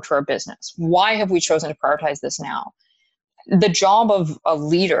customer or to our business? Why have we chosen to prioritize this now? the job of a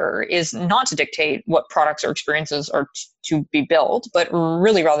leader is not to dictate what products or experiences are to be built, but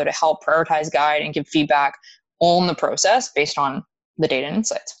really rather to help prioritize, guide, and give feedback on the process based on the data and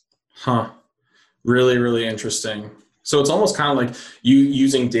insights. Really, really interesting. So it's almost kind of like you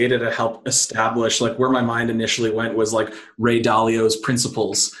using data to help establish, like where my mind initially went was like Ray Dalio's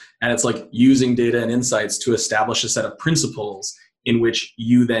principles. And it's like using data and insights to establish a set of principles in which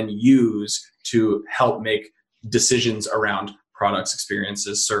you then use to help make decisions around products,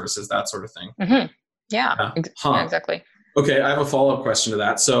 experiences, services, that sort of thing. Mm-hmm. Yeah, exactly. Okay, I have a follow-up question to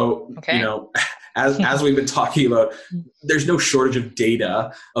that. So, as we've been talking about, there's no shortage of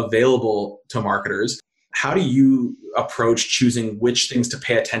data available to marketers. How do you approach choosing which things to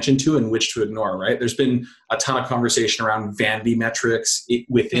pay attention to and which to ignore, right? There's been a ton of conversation around vanity metrics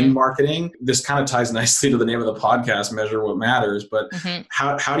within marketing. This kind of ties nicely to the name of the podcast, Measure What Matters. But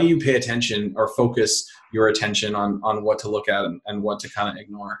how do you pay attention or focus your attention on what to look at and what to kind of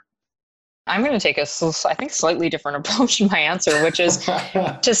ignore? I'm going to take slightly different approach in my answer, which is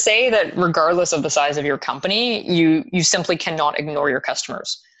to say that regardless of the size of your company, you simply cannot ignore your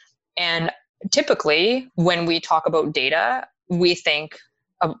customers. And typically, when we talk about data, we think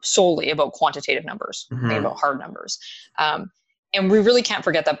solely about quantitative numbers, think about hard numbers. And we really can't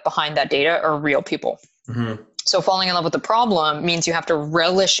forget that behind that data are real people. So falling in love with the problem means you have to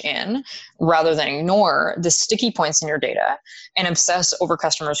relish in, rather than ignore, the sticky points in your data and obsess over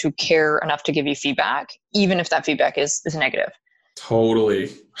customers who care enough to give you feedback, even if that feedback is negative.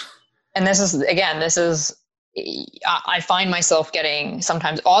 Totally. And this is, I find myself getting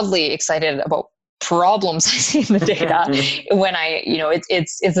sometimes oddly excited about problems I see in the data when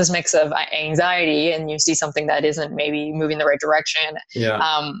it's this mix of anxiety and you see something that isn't maybe moving the right direction.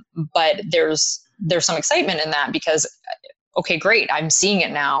 But there's some excitement in that because, okay, great, I'm seeing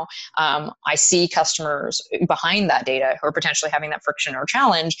it now. I see customers behind that data who are potentially having that friction or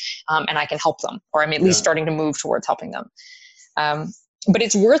challenge, and I can help them, or I'm at least starting to move towards helping them. But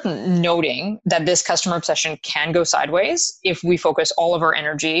it's worth noting that this customer obsession can go sideways if we focus all of our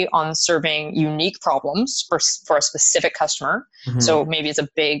energy on serving unique problems for a specific customer. So maybe it's a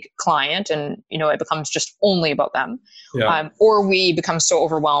big client and, it becomes just only about them. Or we become so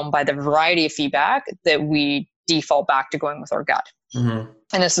overwhelmed by the variety of feedback that we default back to going with our gut. And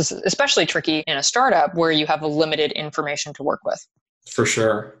this is especially tricky in a startup where you have a limited information to work with. For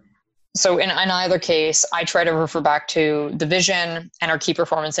sure. So in either case, I try to refer back to the vision and our key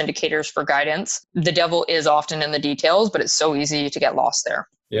performance indicators for guidance. The devil is often in the details, but it's so easy to get lost there.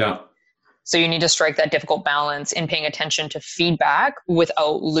 Yeah. So you need to strike that difficult balance in paying attention to feedback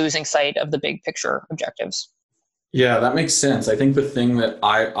without losing sight of the big picture objectives. Yeah, that makes sense. I think the thing that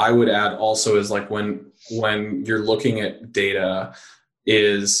I would add also is like when you're looking at data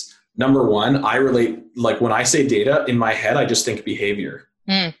is, number one, I relate, like when I say data in my head, I just think behavior.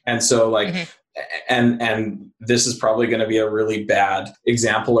 And so like, and this is probably going to be a really bad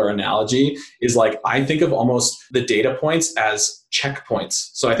example or analogy, is like, I think of almost the data points as checkpoints.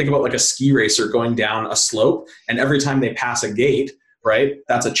 So I think about like a ski racer going down a slope, and every time they pass a gate, right,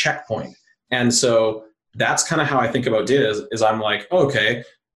 that's a checkpoint. And so that's kind of how I think about data is I'm like, okay,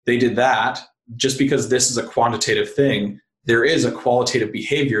 they did that. Just because this is a quantitative thing, there is a qualitative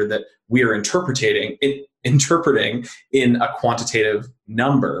behavior that we are interpreting in a quantitative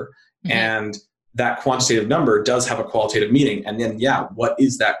number. And that quantitative number does have a qualitative meaning. And then, what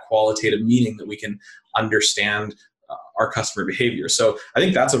is that qualitative meaning that we can understand our customer behavior? So I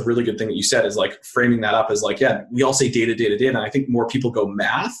think that's a really good thing that you said, is like framing that up as like, we all say data. And I think more people go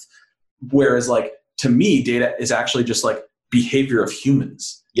math. Whereas like, to me, data is actually just like behavior of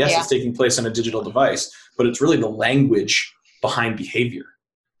humans. Yes, it's taking place on a digital device, but it's really the language behind behavior.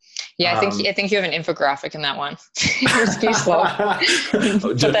 Yeah, I think you have an infographic in that one.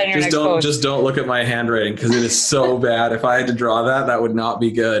 Just don't look at my handwriting because it is so bad. If I had to draw that would not be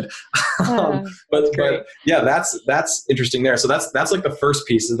good. But yeah, that's interesting there. So that's like the first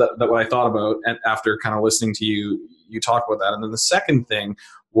piece that what I thought about, and after kind of listening to you talk about that. And then the second thing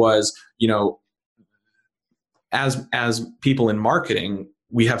was, as people in marketing,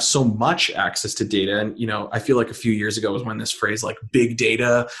 we have so much access to data. And, I feel like a few years ago was when this phrase like big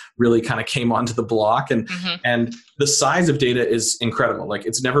data really kind of came onto the block. And the size of data is incredible. Like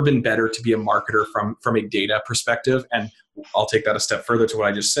it's never been better to be a marketer from a data perspective. And I'll take that a step further to what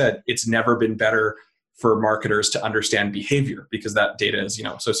I just said. It's never been better for marketers to understand behavior, because that data is,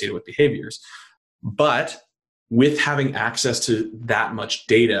 associated with behaviors. But with having access to that much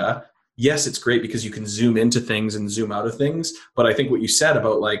data, yes, it's great because you can zoom into things and zoom out of things. But I think what you said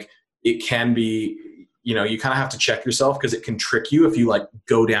about like, it can be you know, you kind of have to check yourself because it can trick you if you like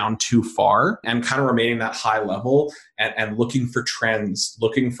go down too far, and kind of remaining that high level and looking for trends,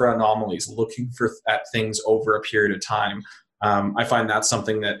 looking for anomalies, looking at things over a period of time. I find that's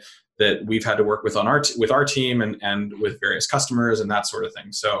something that we've had to work with with our team and with various customers and that sort of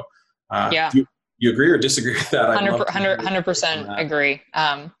thing. So do you agree or disagree with that? 100% agree.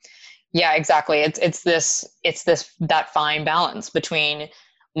 Yeah, exactly. It's that fine balance between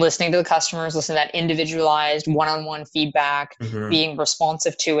listening to the customers, listening to that individualized one-on-one feedback, being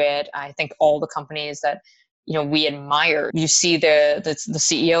responsive to it. I think all the companies that, you know, we admire, you see the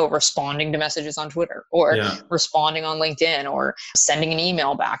CEO responding to messages on Twitter or responding on LinkedIn or sending an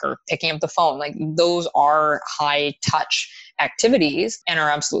email back or picking up the phone. Like those are high touch activities and are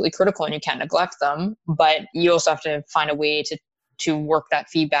absolutely critical, and you can't neglect them, but you also have to find a way to work that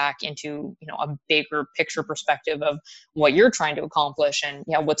feedback into, you know, a bigger picture perspective of what you're trying to accomplish and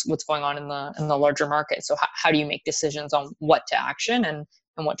what's going on in the larger market. So how do you make decisions on what to action and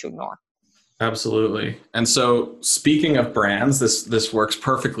what to ignore? Absolutely. And so speaking of brands, this works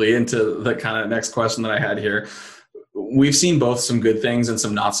perfectly into the kind of next question that I had here. We've seen both some good things and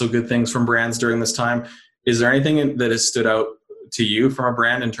some not so good things from brands during this time. Is there anything that has stood out to you from a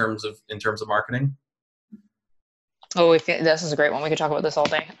brand in terms of marketing? Oh, this is a great one. We could talk about this all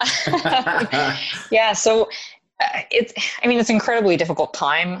day. Yeah. So it's an incredibly difficult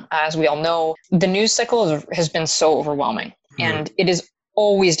time. As we all know, the news cycle has been so overwhelming, and it is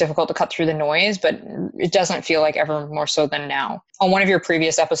always difficult to cut through the noise, but it doesn't feel like ever more so than now. On one of your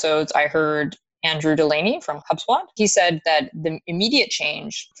previous episodes, I heard Andrew Delaney from HubSpot. He said that the immediate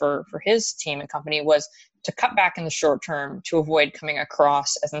change for his team and company was to cut back in the short term to avoid coming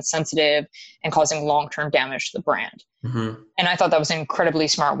across as insensitive and causing long-term damage to the brand. And I thought that was an incredibly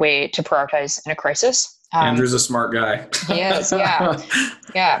smart way to prioritize in a crisis. Andrew's a smart guy. Yes,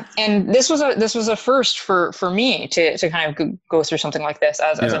 yeah. And this was a first for me to kind of go through something like this,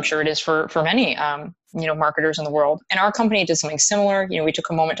 as I'm sure it is for many marketers in the world. And our company did something similar. You know, we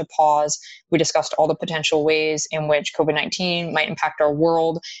took a moment to pause. We discussed all the potential ways in which COVID-19 might impact our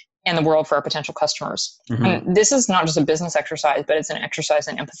world and the world for our potential customers. And this is not just a business exercise, but it's an exercise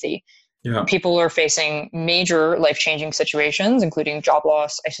in empathy. Yeah. People are facing major life-changing situations, including job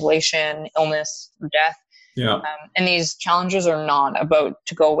loss, isolation, illness, or death. Yeah. And these challenges are not about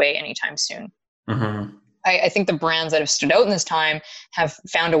to go away anytime soon. I think the brands that have stood out in this time have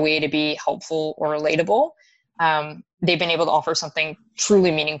found a way to be helpful or relatable. They've been able to offer something truly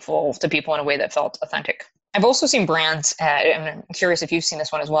meaningful to people in a way that felt authentic. I've also seen brands, and I'm curious if you've seen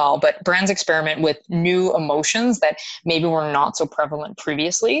this one as well, but brands experiment with new emotions that maybe were not so prevalent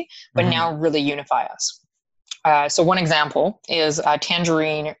previously, but now really unify us. So one example is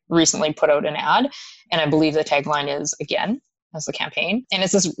Tangerine recently put out an ad, and I believe the tagline is "Again" as the campaign. And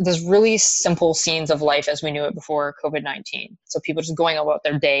it's this really simple scenes of life as we knew it before COVID-19. So people just going about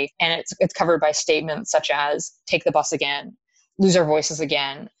their day, and it's covered by statements such as "Take the bus again," "Lose our voices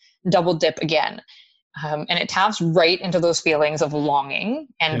again," "Double dip again." And it taps right into those feelings of longing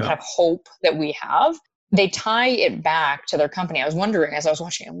and kind of hope that we have. They tie it back to their company. I was wondering as I was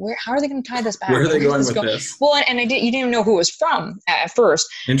watching it, how are they going to tie this back? Where are they going with this? Well, and you didn't even know who it was from at first.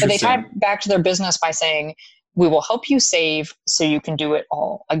 But they tied it back to their business by saying, "We will help you save so you can do it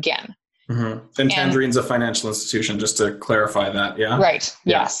all again." And Tangerine's a financial institution, just to clarify that, yeah? Right.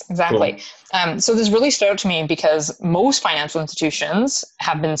 Yeah. Yes, exactly. Cool. So this really stood out to me because most financial institutions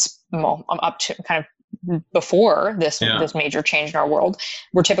have been up to kind of before this major change in our world.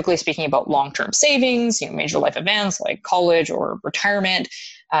 We're typically speaking about long-term savings, major life events like college or retirement.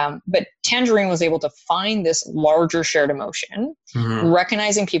 But Tangerine was able to find this larger shared emotion,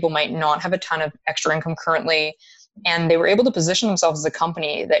 recognizing people might not have a ton of extra income currently. And they were able to position themselves as a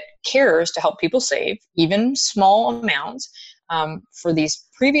company that cares to help people save even small amounts for these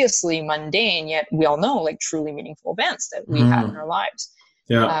previously mundane, yet we all know like truly meaningful events that we have in our lives.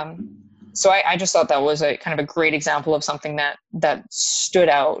 Yeah. So I just thought that was a kind of a great example of something that stood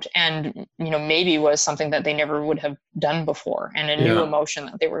out and, maybe was something that they never would have done before and a new emotion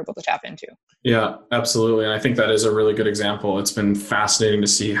that they were able to tap into. Yeah, absolutely. And I think that is a really good example. It's been fascinating to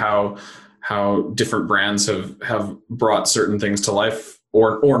see how different brands have brought certain things to life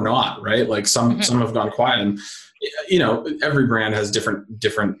or not, right? Like some have gone quiet and, every brand has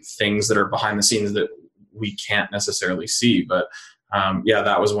different things that are behind the scenes that we can't necessarily see. But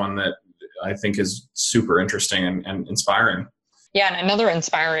that was one that I think is super interesting and inspiring. Yeah. And another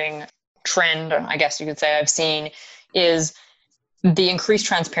inspiring trend, I guess you could say I've seen is the increased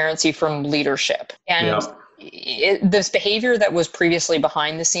transparency from leadership. And this behavior that was previously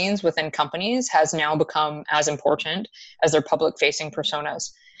behind the scenes within companies has now become as important as their public facing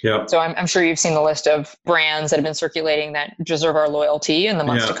personas. Yeah. So I'm sure you've seen the list of brands that have been circulating that deserve our loyalty in the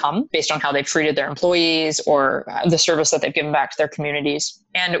months to come based on how they've treated their employees or the service that they've given back to their communities.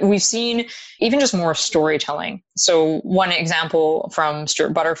 And we've seen even just more storytelling. So one example from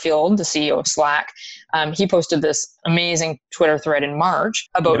Stuart Butterfield, the CEO of Slack, he posted this amazing Twitter thread in March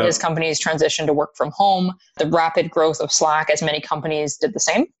about his company's transition to work from home, the rapid growth of Slack as many companies did the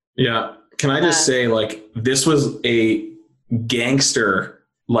same. Yeah. Can I just say, like, this was a gangster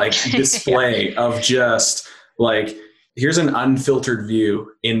display of just like, here's an unfiltered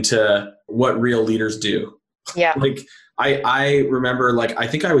view into what real leaders do. Yeah. Like I remember, like, I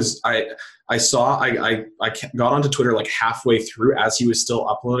think I got onto Twitter like halfway through as he was still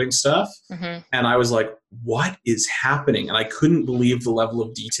uploading stuff. And I was like, what is happening? And I couldn't believe the level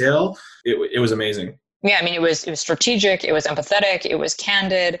of detail. It was amazing. Yeah. I mean, it was strategic. It was empathetic. It was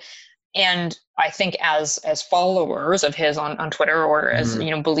candid. And I think as followers of his on Twitter or as,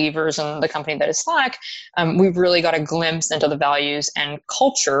 believers in the company that is Slack, we've really got a glimpse into the values and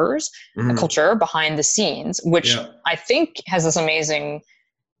culture behind the scenes, which I think has this amazing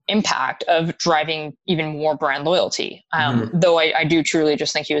impact of driving even more brand loyalty. Though I do truly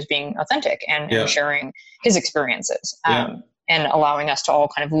just think he was being authentic and sharing his experiences and allowing us to all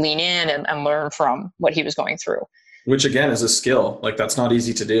kind of lean in and learn from what he was going through. Which again is a skill. Like, that's not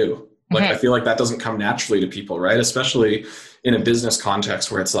easy to do. Like, I feel like that doesn't come naturally to people, right? Especially in a business context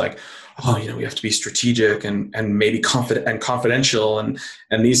where it's like, we have to be strategic and maybe confident and confidential and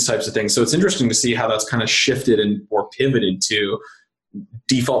these types of things. So it's interesting to see how that's kind of shifted or pivoted to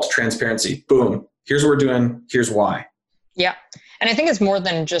default transparency. Boom. Here's what we're doing. Here's why. Yeah. And I think it's more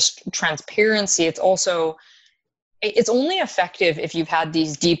than just transparency. It's only effective if you've had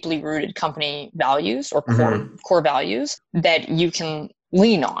these deeply rooted company values or core values that you can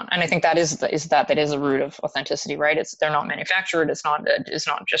lean on. And I think that is a root of authenticity, right? They're not manufactured. It's not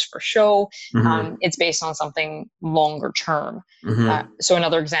just for show. It's based on something longer term. So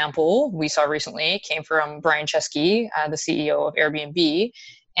another example we saw recently came from Brian Chesky, the CEO of Airbnb.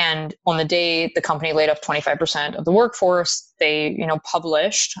 And on the day the company laid off 25% of the workforce, they,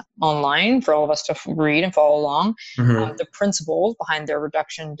 published online for all of us to read and follow along the principles behind their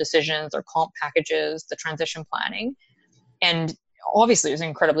reduction decisions, their comp packages, the transition planning. And obviously it was an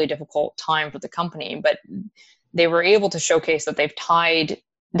incredibly difficult time for the company, but they were able to showcase that they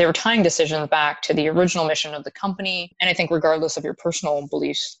were tying decisions back to the original mission of the company. And I think regardless of your personal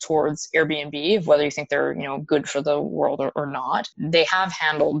beliefs towards Airbnb, of whether you think they're, good for the world or not, they have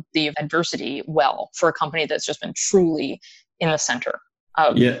handled the adversity well for a company that's just been truly in the center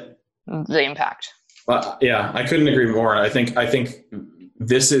of the impact. I couldn't agree more. I think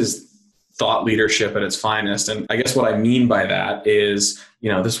this is thought leadership at its finest. And I guess what I mean by that is,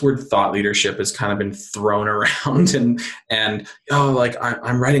 this word thought leadership has kind of been thrown around and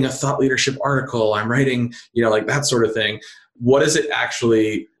I'm writing a thought leadership article. I'm writing, like that sort of thing. What does it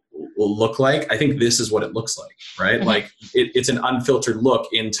actually look like? I think this is what it looks like, right? Like it's an unfiltered look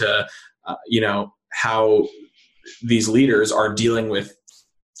into, how these leaders are dealing with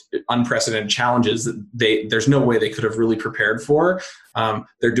unprecedented challenges that there's no way they could have really prepared for.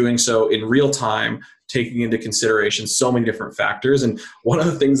 They're doing so in real time, taking into consideration so many different factors. And one of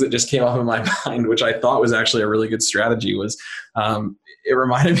the things that just came up in my mind, which I thought was actually a really good strategy, was it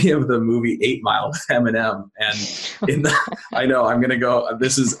reminded me of the movie 8 Mile with Eminem. And I know I'm going to go,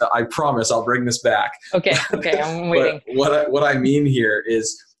 I promise I'll bring this back. Okay, I'm waiting. What I mean here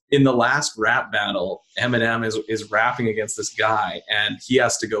is, in the last rap battle, Eminem is rapping against this guy and he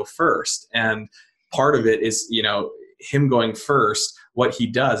has to go first. And part of it is, him going first, what he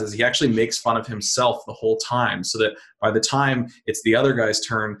does is he actually makes fun of himself the whole time, so that by the time it's the other guy's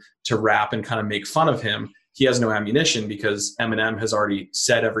turn to rap and kind of make fun of him, he has no ammunition because Eminem has already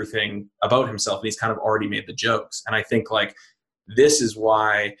said everything about himself and he's kind of already made the jokes. And I think like this is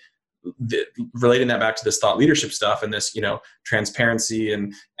why, relating that back to this thought leadership stuff and this, transparency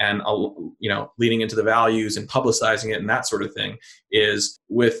and leaning into the values and publicizing it and that sort of thing, is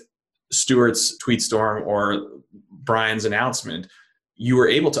with Stuart's tweet storm or Brian's announcement, you were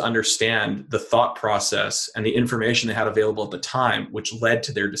able to understand the thought process and the information they had available at the time, which led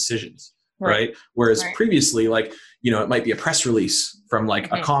to their decisions. Right. Whereas previously, like, it might be a press release from like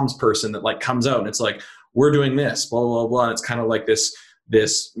a comms person that like comes out and it's like, we're doing this, blah, blah, blah. And it's kind of like this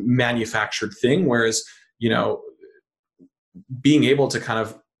manufactured thing. Whereas, being able to kind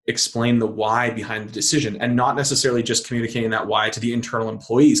of explain the why behind the decision and not necessarily just communicating that why to the internal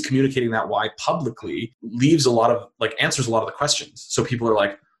employees, communicating that why publicly answers a lot of the questions. So people are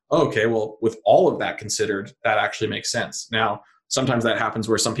like, oh, okay, well, with all of that considered, that actually makes sense. Now, sometimes that happens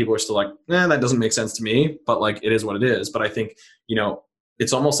where some people are still like, that doesn't make sense to me, but like, it is what it is. But I think,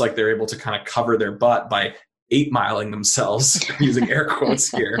 it's almost like they're able to kind of cover their butt by 8-miling themselves using air quotes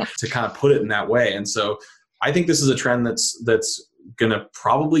here to kind of put it in that way. And so I think this is a trend that's going to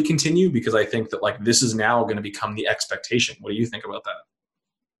probably continue, because I think that like this is now going to become the expectation. What do you think about that?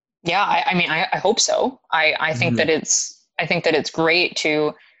 Yeah, I mean, I hope so. I think that it's great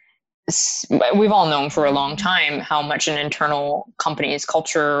to. We've all known for a long time how much an internal company's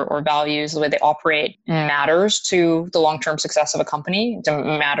culture or values, the way they operate, matters to the long-term success of a company. It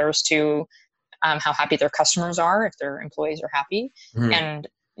matters to how happy their customers are, if their employees are happy. And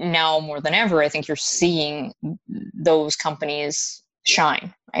now more than ever, I think you're seeing those companies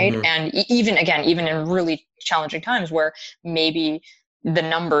shine, right? And even in really challenging times where maybe the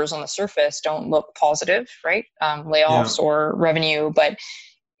numbers on the surface don't look positive, right? Layoffs or revenue, but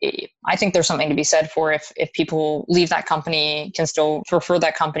I think there's something to be said for if people leave that company, can still prefer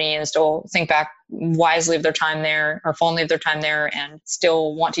that company and still think back wisely of their time there, or fondly of their time there, and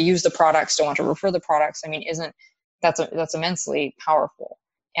still want to use the products, still want to refer the products. I mean, that's immensely powerful.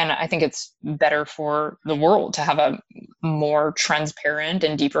 And I think it's better for the world to have a more transparent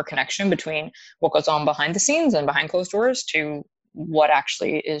and deeper connection between what goes on behind the scenes and behind closed doors to what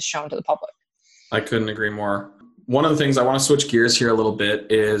actually is shown to the public. I couldn't agree more. One of the things I want to switch gears here a little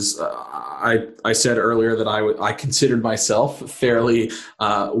bit is I said earlier that I considered myself fairly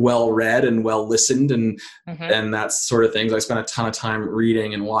well read and well listened and that sort of things. I spent a ton of time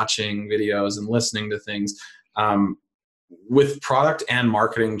reading and watching videos and listening to things. With product and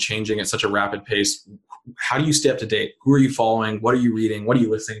marketing changing at such a rapid pace, how do you stay up to date? Who are you following? What are you reading? What are you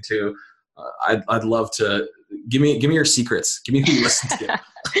listening to? I'd love to give me your secrets. Give me who you listen to.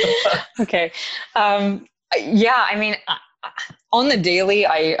 Okay. Yeah, I mean, on the daily,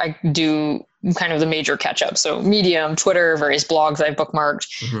 I do kind of the major catch up. So Medium, Twitter, various blogs I've bookmarked.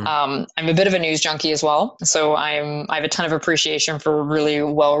 I'm a bit of a news junkie as well. So I have a ton of appreciation for really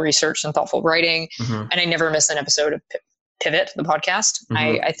well-researched and thoughtful writing. And I never miss an episode of Pivot, the podcast.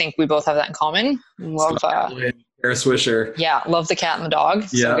 I think we both have that in common. Love Air Swisher. Yeah, love the cat and the dog.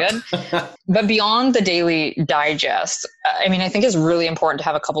 So good. But beyond the daily digest, I mean, I think it's really important to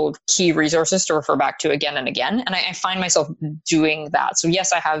have a couple of key resources to refer back to again and again. And I find myself doing that. So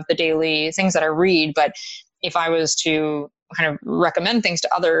yes, I have the daily things that I read, but if I was to kind of recommend things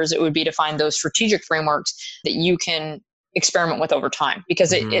to others, it would be to find those strategic frameworks that you can experiment with over time,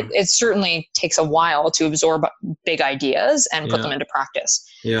 because it certainly takes a while to absorb big ideas and put them into practice.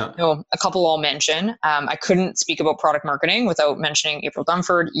 So a couple I'll mention. I couldn't speak about product marketing without mentioning April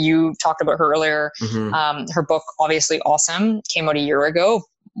Dunford. You talked about her earlier. Her book, obviously awesome, came out a year ago,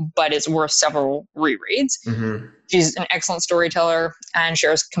 but it's worth several rereads. She's an excellent storyteller and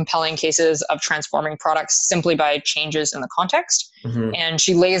shares compelling cases of transforming products simply by changes in the context. And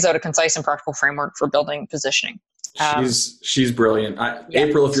she lays out a concise and practical framework for building positioning. She's brilliant.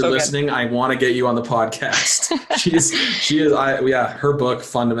 April, if you're listening, I want to get you on the podcast. Her book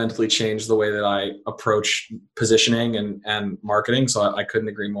fundamentally changed the way that I approach positioning and marketing. So I couldn't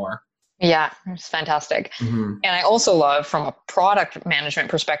agree more. Yeah, it's fantastic. And I also love, from a product management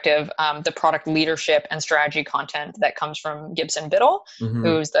perspective, the product leadership and strategy content that comes from Gibson Biddle,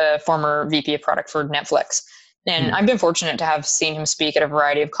 who's the former VP of product for Netflix. And I've been fortunate to have seen him speak at a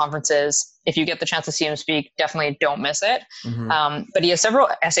variety of conferences. If you get the chance to see him speak, definitely don't miss it. But he has several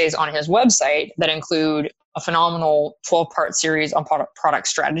essays on his website that include a phenomenal 12-part series on product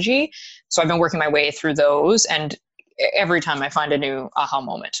strategy. So I've been working my way through those, and every time I find a new aha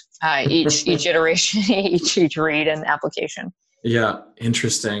moment, each iteration, each read and application. Yeah,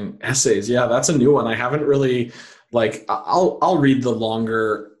 interesting. Essays. Yeah, that's a new one. I haven't really, I'll read the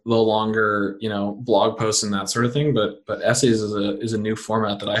longer, blog posts and that sort of thing, but essays is a new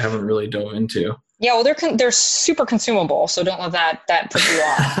format that I haven't really dove into. Yeah, well, they're super consumable, so don't let that put you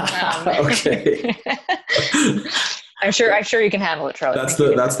off. Okay. I'm sure you can handle it, Charlie. That's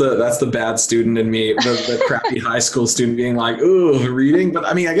the bad student in me, the crappy high school student being like, ooh, reading. But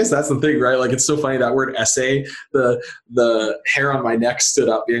I mean, I guess that's the thing, right? Like, it's so funny, that word essay, the hair on my neck stood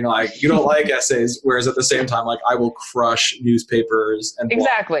up being like, you don't like essays. Whereas at the same time, like, I will crush newspapers and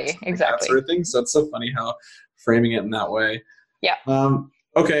exactly that sort of thing. So it's so funny how framing it in that way. Yeah.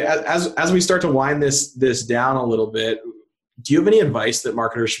 Okay. As we start to wind this down a little bit, do you have any advice that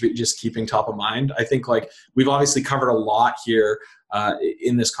marketers should be just keeping top of mind? I think we've obviously covered a lot here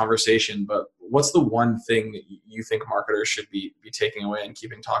in this conversation, but what's the one thing that you think marketers should be taking away and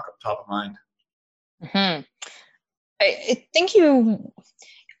keeping top of mind? I think you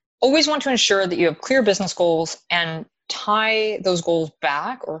always want to ensure that you have clear business goals and tie those goals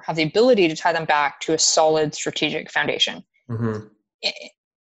back, or have the ability to tie them back to a solid strategic foundation.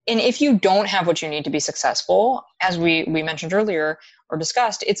 And if you don't have what you need to be successful, as we mentioned earlier or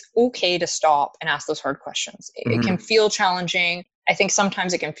discussed, it's okay to stop and ask those hard questions. It can feel challenging. I think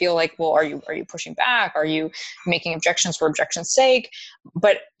sometimes it can feel like, well, are you pushing back? Are you making objections for objection's sake?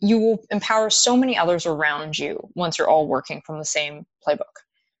 But you will empower so many others around you once you're all working from the same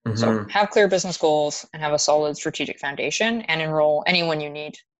playbook. So have clear business goals and have a solid strategic foundation, and enroll anyone you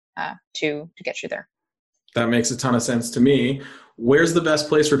need to get you there. That makes a ton of sense to me. Where's the best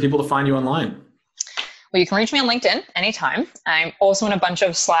place for people to find you online? Well, you can reach me on LinkedIn anytime. I'm also in a bunch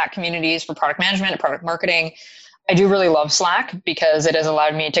of Slack communities for product management and product marketing. I do really love Slack because it has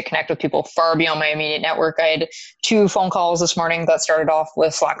allowed me to connect with people far beyond my immediate network. I had 2 phone calls this morning that started off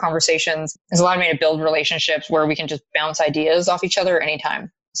with Slack conversations. It's allowed me to build relationships where we can just bounce ideas off each other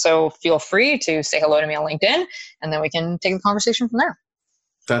anytime. So feel free to say hello to me on LinkedIn, and then we can take the conversation from there.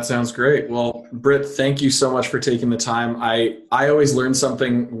 That sounds great. Well, Britt, thank you so much for taking the time. I always learn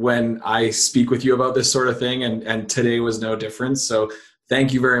something when I speak with you about this sort of thing, and today was no different. So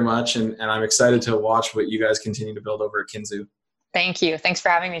thank you very much. And I'm excited to watch what you guys continue to build over at Kinzoo. Thank you. Thanks for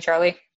having me, Charlie.